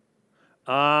disease.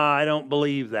 I don't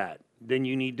believe that. Then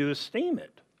you need to esteem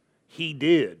it. He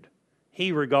did.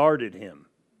 He regarded him.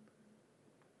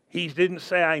 He didn't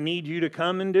say, I need you to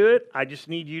come and do it. I just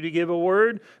need you to give a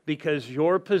word because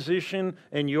your position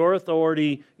and your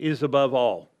authority is above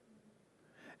all.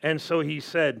 And so he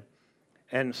said,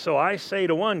 and so I say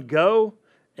to one, go,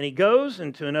 and he goes,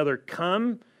 and to another,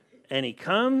 come, and he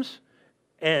comes,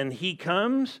 and he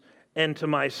comes, and to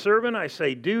my servant I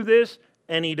say, do this,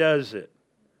 and he does it.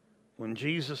 When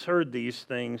Jesus heard these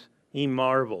things, he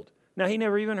marveled. Now, he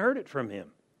never even heard it from him.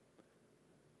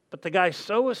 But the guy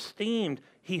so esteemed,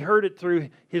 he heard it through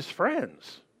his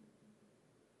friends.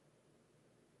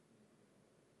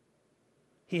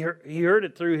 He heard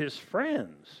it through his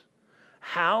friends.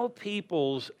 How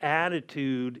people's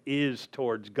attitude is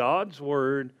towards God's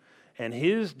word and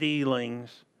His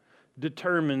dealings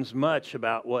determines much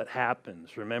about what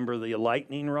happens. Remember the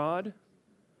lightning rod?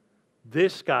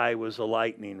 This guy was a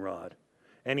lightning rod.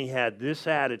 And he had this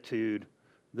attitude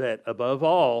that above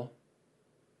all,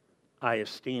 I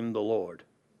esteem the Lord.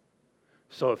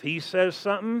 So if He says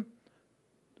something,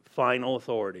 final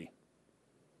authority.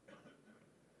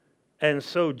 And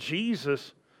so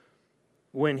Jesus,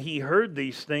 when He heard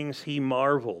these things, He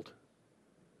marveled.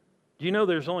 Do you know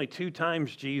there's only 2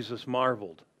 times Jesus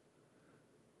marveled?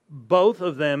 Both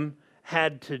of them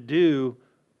had to do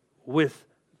with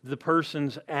the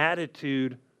person's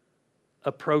attitude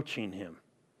approaching Him.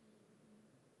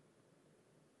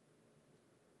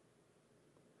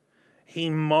 He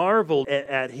marveled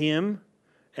at him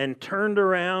and turned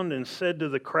around and said to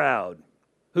the crowd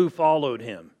who followed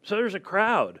him. So there's a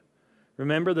crowd.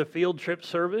 Remember the field trip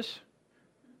service?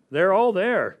 They're all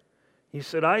there. He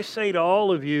said, I say to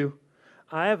all of you,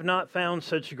 I have not found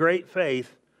such great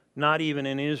faith not even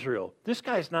in Israel. This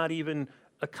guy's not even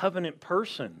a covenant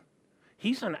person.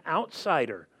 He's an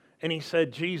outsider. And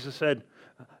Jesus said,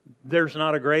 there's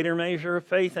not a greater measure of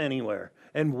faith anywhere.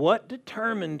 And what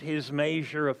determined his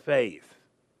measure of faith?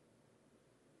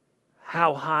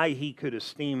 How high he could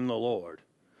esteem the Lord.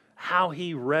 How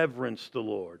he reverenced the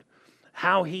Lord.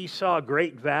 How he saw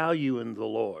great value in the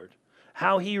Lord.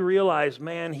 How he realized,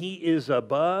 man, he is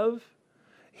above.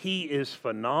 He is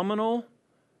phenomenal.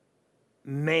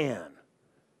 Man.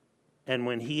 And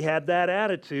when he had that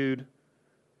attitude,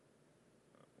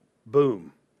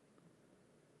 boom.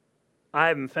 I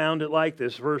haven't found it like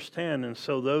this. Verse 10, and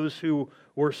so those who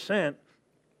were sent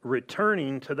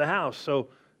returning to the house. So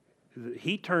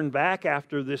he turned back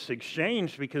after this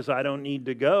exchange because I don't need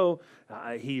to go.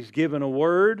 He's given a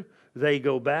word. They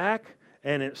go back,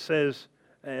 and it says,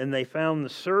 and they found the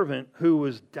servant who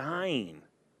was dying.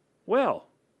 Well,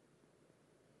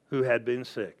 who had been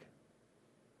sick.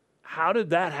 How did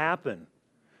that happen?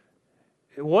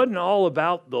 It wasn't all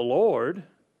about the Lord.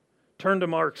 Turn to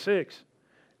Mark 6.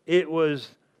 It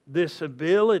was this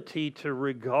ability to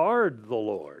regard the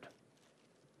Lord.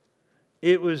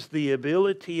 It was the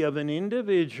ability of an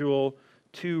individual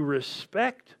to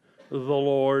respect the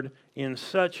Lord in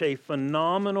such a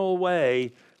phenomenal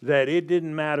way that it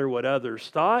didn't matter what others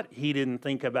thought. He didn't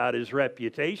think about his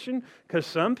reputation, because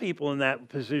some people in that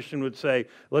position would say,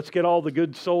 let's get all the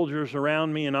good soldiers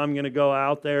around me and I'm going to go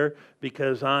out there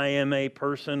because I am a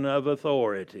person of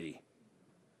authority.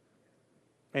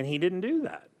 And he didn't do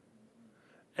that.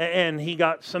 And he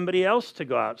got somebody else to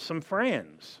go out, some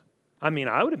friends. I mean,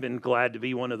 I would have been glad to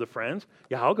be one of the friends.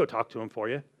 Yeah, I'll go talk to him for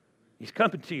you. He's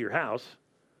coming to your house.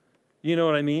 You know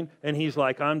what I mean? And he's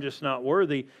like, I'm just not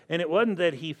worthy. And it wasn't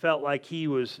that he felt like he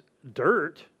was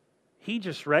dirt. He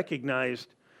just recognized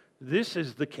this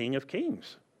is the King of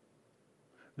Kings.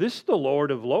 This is the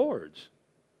Lord of Lords.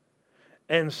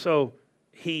 And so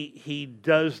he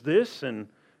does this, and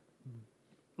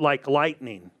like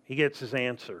lightning, he gets his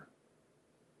answer.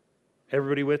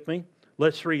 Everybody with me?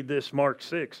 Let's read this, Mark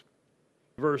 6,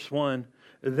 verse 1.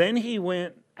 Then he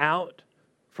went out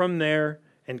from there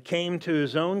and came to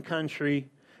his own country,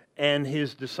 and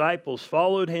his disciples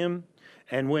followed him.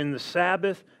 And when the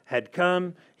Sabbath had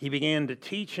come, he began to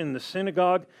teach in the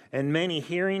synagogue, and many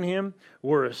hearing him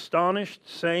were astonished,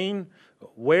 saying,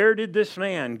 where did this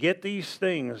man get these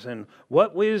things? And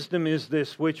what wisdom is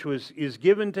this which is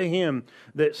given to him,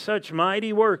 that such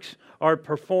mighty works are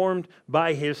performed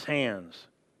by his hands?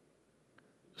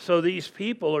 So these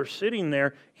people are sitting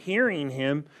there hearing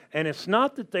him, and it's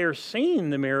not that they're seeing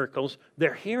the miracles,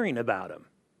 they're hearing about them.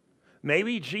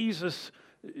 Maybe Jesus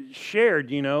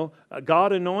shared,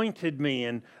 God anointed me,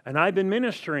 and I've been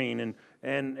ministering,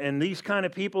 and these kind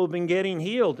of people have been getting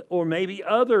healed. Or maybe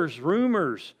others,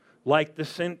 rumors, like the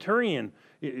centurion.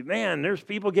 Man, there's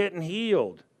people getting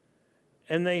healed.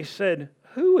 And they said,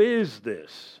 who is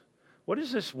this? What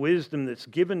is this wisdom that's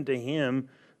given to him,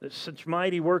 that such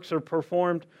mighty works are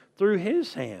performed through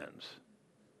his hands?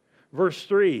 Verse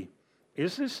 3,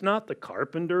 is this not the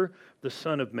carpenter, the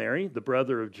son of Mary, the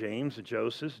brother of James,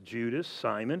 Joseph, Judas,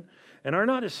 Simon? And are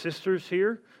not his sisters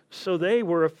here? So they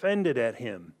were offended at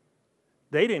him.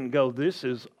 They didn't go, this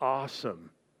is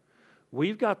awesome.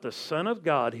 We've got the Son of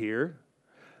God here.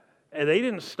 And they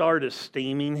didn't start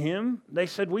esteeming him. They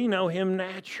said, we know him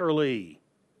naturally.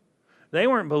 They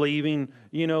weren't believing,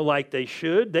 like they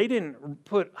should. They didn't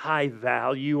put high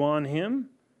value on him.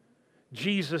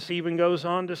 Jesus even goes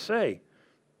on to say.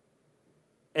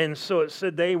 And so it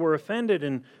said they were offended.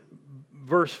 And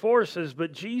verse 4 says,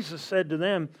 but Jesus said to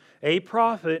them, a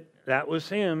prophet, that was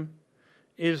him,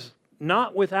 is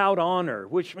not without honor,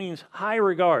 which means high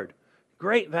regard,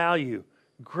 great value,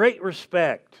 great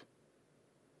respect,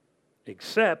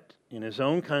 except in his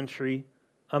own country,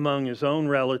 among his own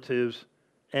relatives,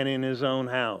 and in his own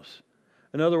house.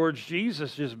 In other words,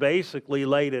 Jesus just basically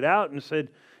laid it out and said,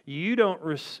 you don't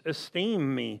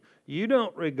esteem me, you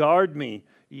don't regard me,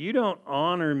 you don't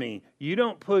honor me, you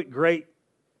don't put great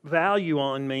value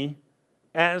on me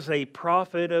as a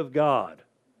prophet of God.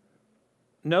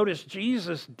 Notice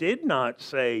Jesus did not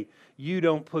say, you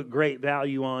don't put great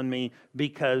value on me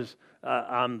because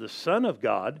I'm the Son of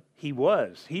God. He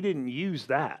was. He didn't use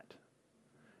that.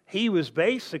 He was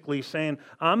basically saying,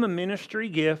 I'm a ministry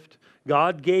gift.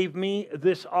 God gave me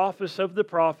this office of the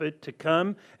prophet to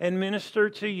come and minister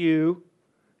to you.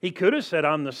 He could have said,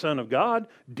 I'm the Son of God.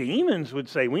 Demons would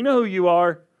say, we know who you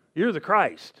are. You're the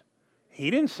Christ. He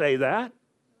didn't say that.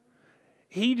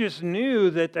 He just knew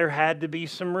that there had to be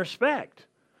some respect.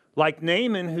 Like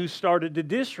Naaman, who started to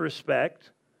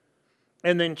disrespect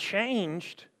and then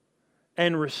changed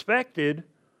and respected.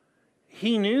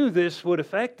 he knew this would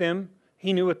affect them.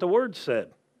 He knew what the Word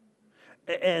said.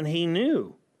 And he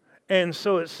knew. And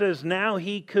so it says, now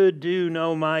he could do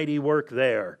no mighty work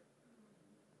there.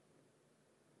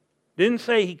 Didn't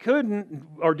say he couldn't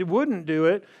or wouldn't do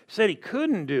it. It said he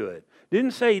couldn't do it.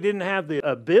 Didn't say he didn't have the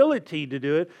ability to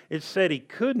do it. It said he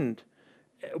couldn't.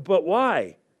 But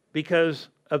why? Because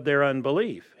of their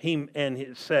unbelief. And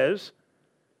it says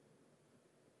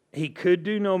he could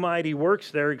do no mighty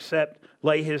works there except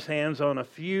lay his hands on a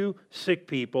few sick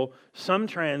people. Some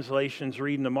translations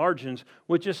read in the margins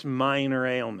with just minor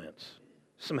ailments,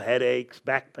 some headaches,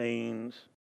 back pains,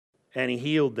 and he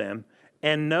healed them.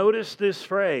 And notice this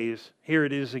phrase, here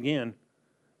it is again.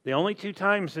 The only 2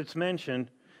 times it's mentioned,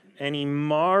 and he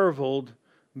marveled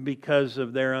because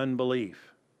of their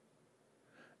unbelief.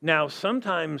 Now,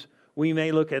 sometimes we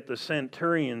may look at the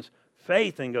centurion's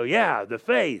faith and go, yeah, the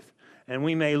faith. And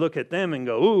we may look at them and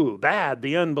go, ooh, bad,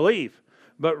 the unbelief.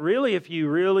 But really, if you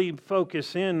really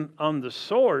focus in on the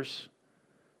source,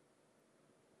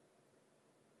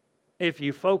 you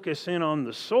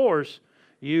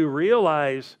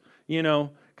realize,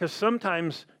 because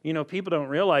sometimes, people don't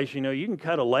realize, you can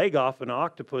cut a leg off an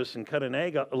octopus and cut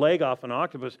a leg off an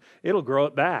octopus, it'll grow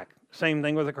it back. Same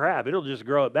thing with a crab. It'll just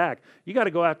grow it back. You got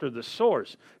to go after the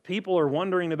source. People are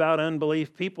wondering about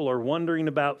unbelief. People are wondering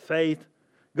about faith.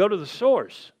 Go to the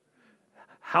source.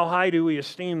 How high do we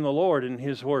esteem the Lord and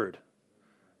His Word?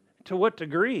 To what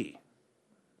degree?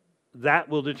 That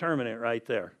will determine it right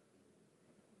there.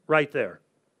 Right there.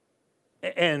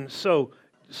 And so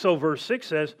verse 6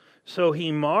 says, so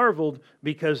he marveled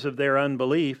because of their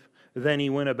unbelief. Then he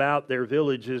went about their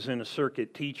villages in a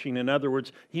circuit teaching. In other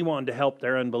words, he wanted to help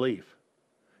their unbelief.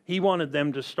 He wanted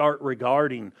them to start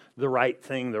regarding the right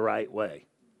thing the right way.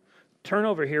 Turn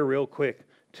over here real quick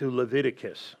to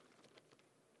Leviticus.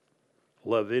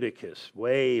 Leviticus,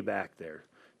 way back there.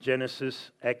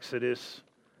 Genesis, Exodus,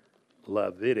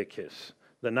 Leviticus,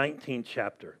 the 19th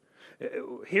chapter.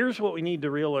 Here's what we need to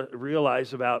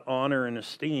realize about honor and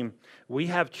esteem. We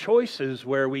have choices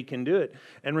where we can do it.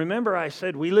 And remember, I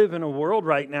said we live in a world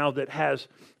right now that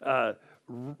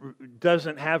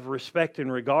doesn't have respect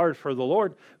and regard for the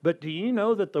Lord. But do you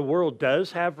know that the world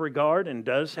does have regard and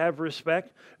does have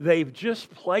respect? They've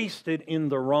just placed it in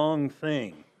the wrong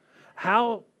thing.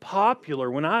 How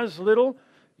popular, when I was little,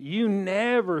 you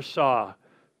never saw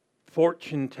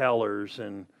fortune tellers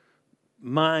and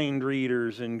mind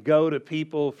readers and go to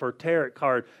people for tarot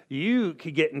card. You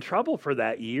could get in trouble for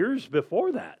that years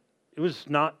before that. It was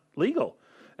not legal.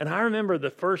 And I remember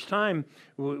the first time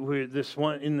this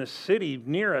one in the city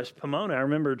near us, Pomona, I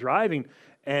remember driving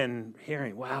and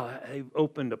hearing, wow, they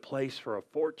opened a place for a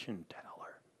fortune teller.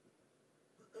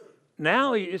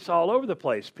 Now it's all over the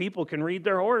place. People can read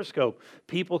their horoscope.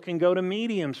 People can go to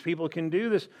mediums. People can do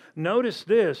this. Notice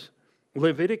this,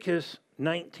 Leviticus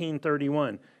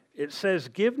 19:31. It says,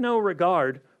 give no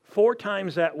regard. 4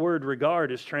 times that word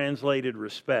regard is translated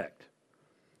respect.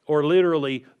 Or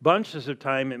literally, bunches of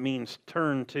time, it means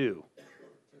turn to.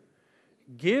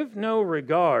 Give no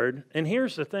regard. And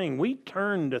here's the thing. We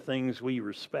turn to things we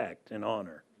respect and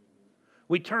honor.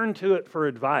 We turn to it for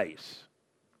advice.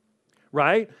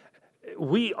 Right?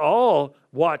 We all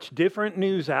watch different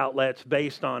news outlets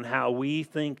based on how we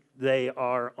think they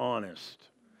are honest.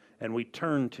 And we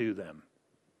turn to them.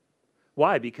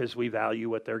 Why? Because we value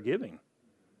what they're giving.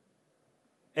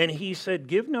 And he said,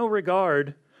 give no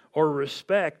regard or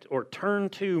respect or turn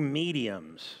to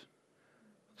mediums.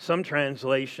 Some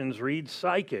translations read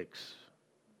psychics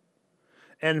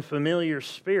and familiar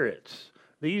spirits.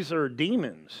 These are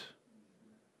demons.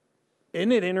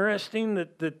 Isn't it interesting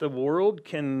that the world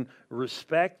can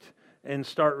respect and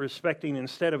start respecting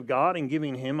instead of God and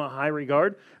giving Him a high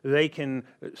regard? They can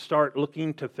start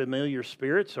looking to familiar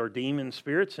spirits or demon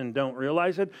spirits and don't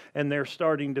realize it, and they're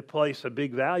starting to place a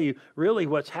big value. Really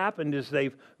what's happened is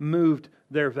they've moved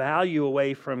their value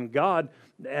away from God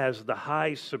as the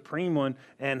high supreme one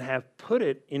and have put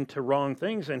it into wrong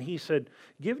things. And he said,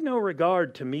 give no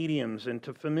regard to mediums and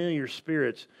to familiar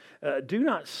spirits. Do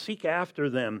not seek after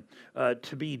them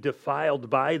to be defiled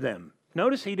by them.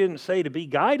 Notice he didn't say to be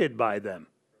guided by them.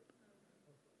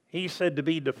 He said to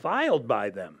be defiled by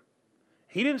them.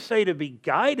 He didn't say to be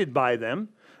guided by them.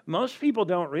 Most people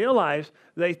don't realize,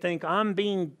 they think I'm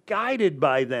being guided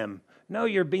by them. No,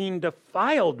 you're being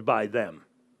defiled by them.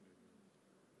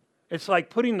 It's like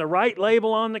putting the right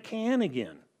label on the can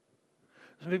again.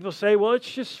 Some people say, well,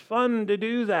 it's just fun to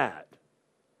do that.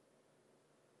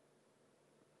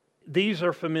 These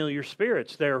are familiar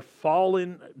spirits. They're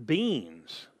fallen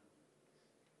beings.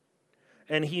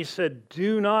 And he said,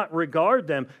 do not regard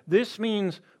them. This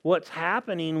means what's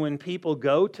happening when people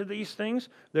go to these things,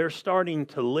 they're starting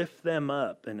to lift them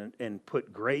up and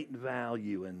put great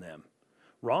value in them.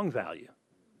 Wrong value.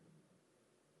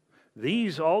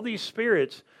 All these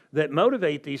spirits that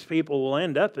motivate these people will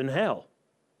end up in hell.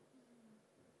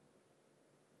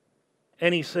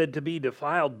 And he said, to be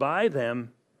defiled by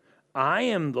them, I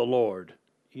am the Lord,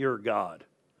 your God.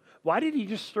 Why did he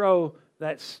just throw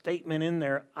that statement in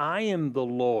there? I am the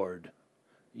Lord,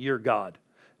 your God.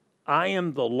 I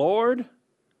am the Lord,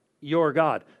 your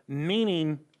God.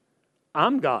 Meaning,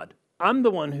 I'm God. I'm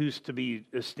the one who's to be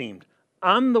esteemed.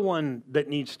 I'm the one that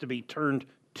needs to be turned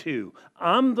to.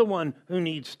 I'm the one who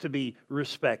needs to be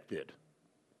respected.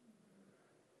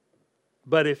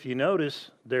 But if you notice,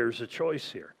 there's a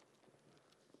choice here.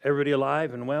 Everybody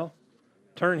alive and well?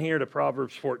 Turn here to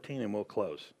Proverbs 14 and we'll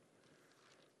close.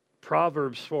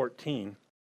 Proverbs 14.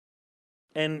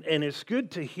 And it's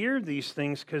good to hear these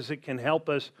things because it can help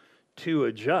us to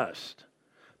adjust.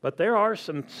 But there are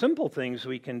some simple things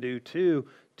we can do too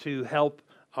to help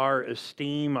our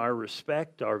esteem, our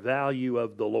respect, our value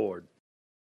of the Lord.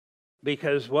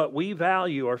 Because what we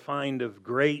value or find of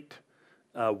great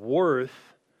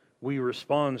worth, we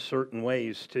respond certain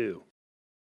ways too.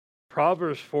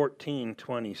 Proverbs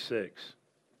 14:26.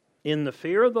 In the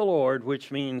fear of the Lord,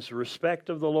 which means respect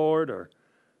of the Lord, or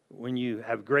when you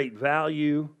have great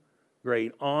value,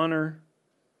 great honor,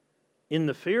 in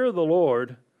the fear of the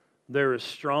Lord, there is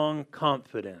strong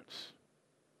confidence.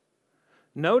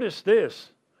 Notice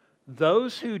this.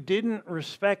 Those who didn't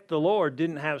respect the Lord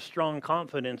didn't have strong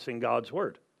confidence in God's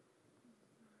word.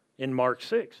 In Mark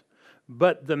 6.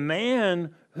 But the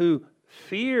man who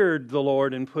feared the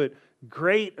Lord and put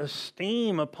great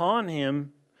esteem upon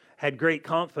him had great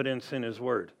confidence in his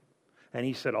word. And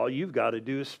he said, all you've got to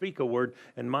do is speak a word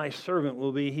and my servant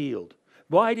will be healed.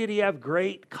 Why did he have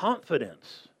great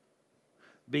confidence?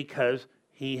 Because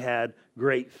he had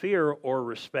great fear or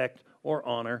respect or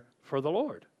honor for the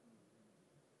Lord.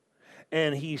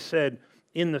 And he said,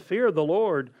 in the fear of the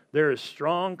Lord, there is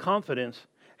strong confidence,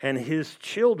 and his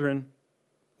children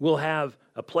will have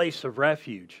a place of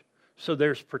refuge. So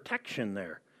there's protection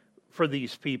there for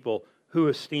these people who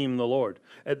esteem the Lord.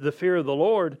 The fear of the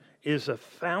Lord is a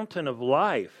fountain of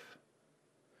life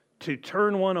to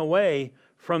turn one away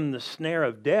from the snare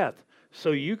of death.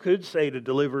 So you could say to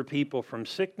deliver people from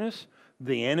sickness,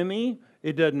 the enemy,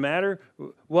 it doesn't matter.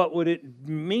 What would it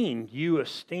mean? You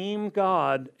esteem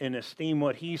God and esteem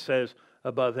what He says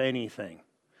above anything.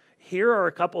 Here are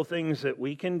a couple things that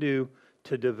we can do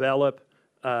to develop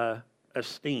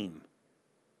esteem.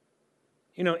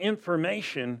 You know,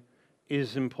 information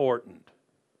is important.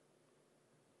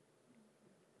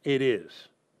 It is.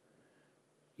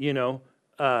 You know,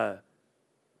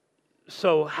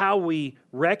 so how we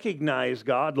recognize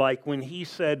God, like when He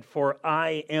said, for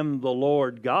I am the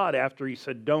Lord God, after He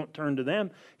said, don't turn to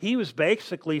them, He was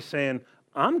basically saying,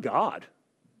 I'm God.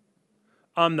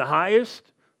 I'm the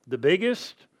highest, the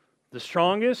biggest, the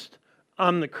strongest.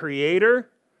 I'm the creator.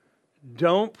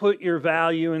 Don't put your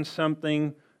value in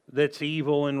something that's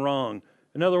evil and wrong.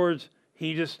 In other words,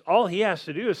 all he has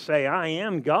to do is say, I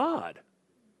am God.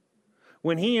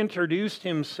 When He introduced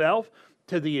Himself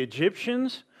to the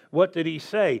Egyptians, what did He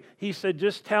say? He said,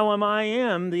 just tell them I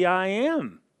am the I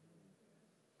am.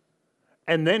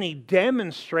 And then He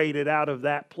demonstrated out of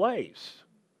that place.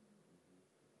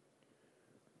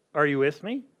 Are you with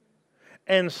me?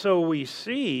 And so we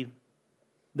see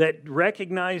that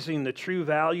recognizing the true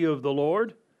value of the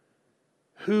Lord,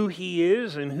 who He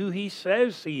is and who He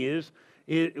says He is,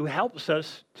 it helps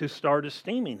us to start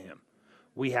esteeming Him.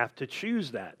 We have to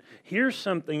choose that. Here's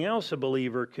something else a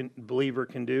believer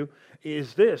can do,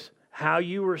 is this. How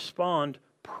you respond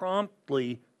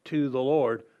promptly to the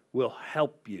Lord will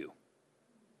help you.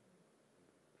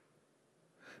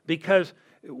 Because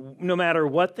no matter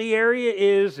what the area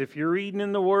is, if you're reading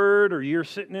in the Word or you're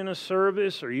sitting in a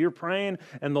service or you're praying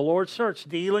and the Lord starts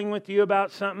dealing with you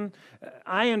about something,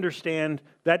 I understand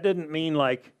that doesn't mean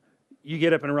like you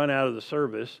get up and run out of the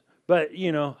service, but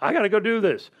you know, I got to go do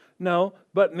this. No,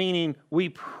 but meaning we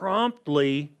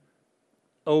promptly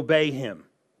obey Him.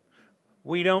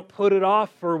 We don't put it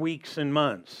off for weeks and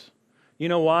months. You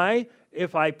know why?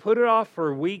 If I put it off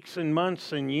for weeks and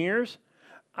months and years,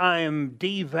 I am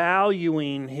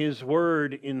devaluing His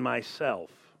word in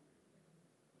myself.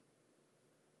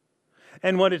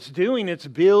 And what it's doing, it's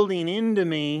building into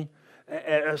me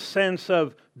a sense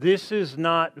of this is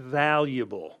not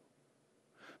valuable.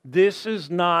 This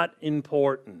is not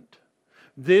important.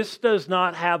 This does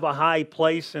not have a high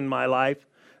place in my life.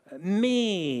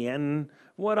 Me and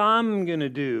what I'm going to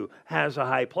do has a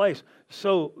high place.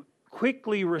 So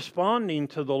quickly responding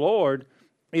to the Lord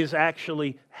is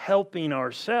actually helping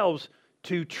ourselves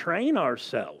to train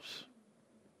ourselves.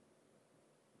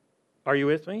 Are you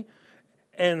with me?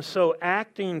 And so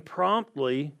acting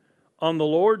promptly on the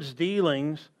Lord's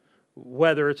dealings,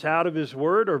 whether it's out of His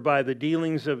Word or by the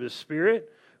dealings of His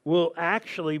Spirit, will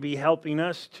actually be helping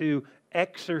us to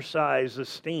exercise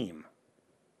esteem,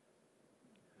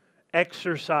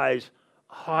 exercise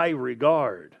high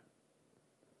regard,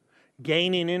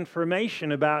 gaining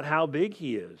information about how big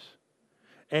He is.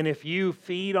 And if you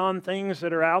feed on things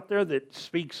that are out there that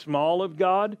speak small of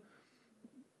God,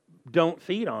 don't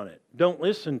feed on it. Don't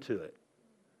listen to it.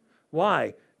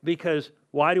 Why? Because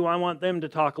why do I want them to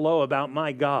talk low about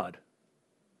my God,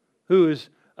 who is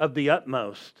of the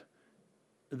utmost?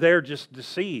 They're just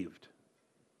deceived.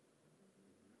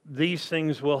 These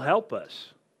things will help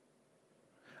us.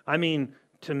 I mean,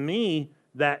 to me,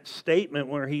 that statement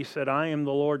where He said, I am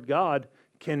the Lord God,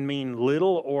 can mean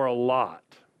little or a lot.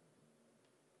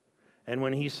 And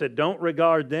when He said, don't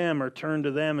regard them or turn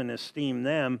to them and esteem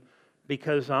them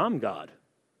because I'm God.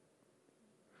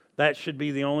 That should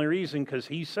be the only reason, because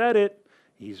He said it.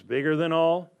 He's bigger than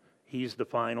all. He's the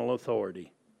final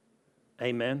authority.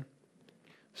 Amen.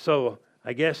 So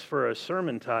I guess for a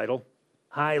sermon title,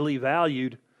 highly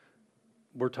valued,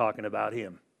 we're talking about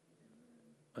Him.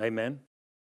 Amen.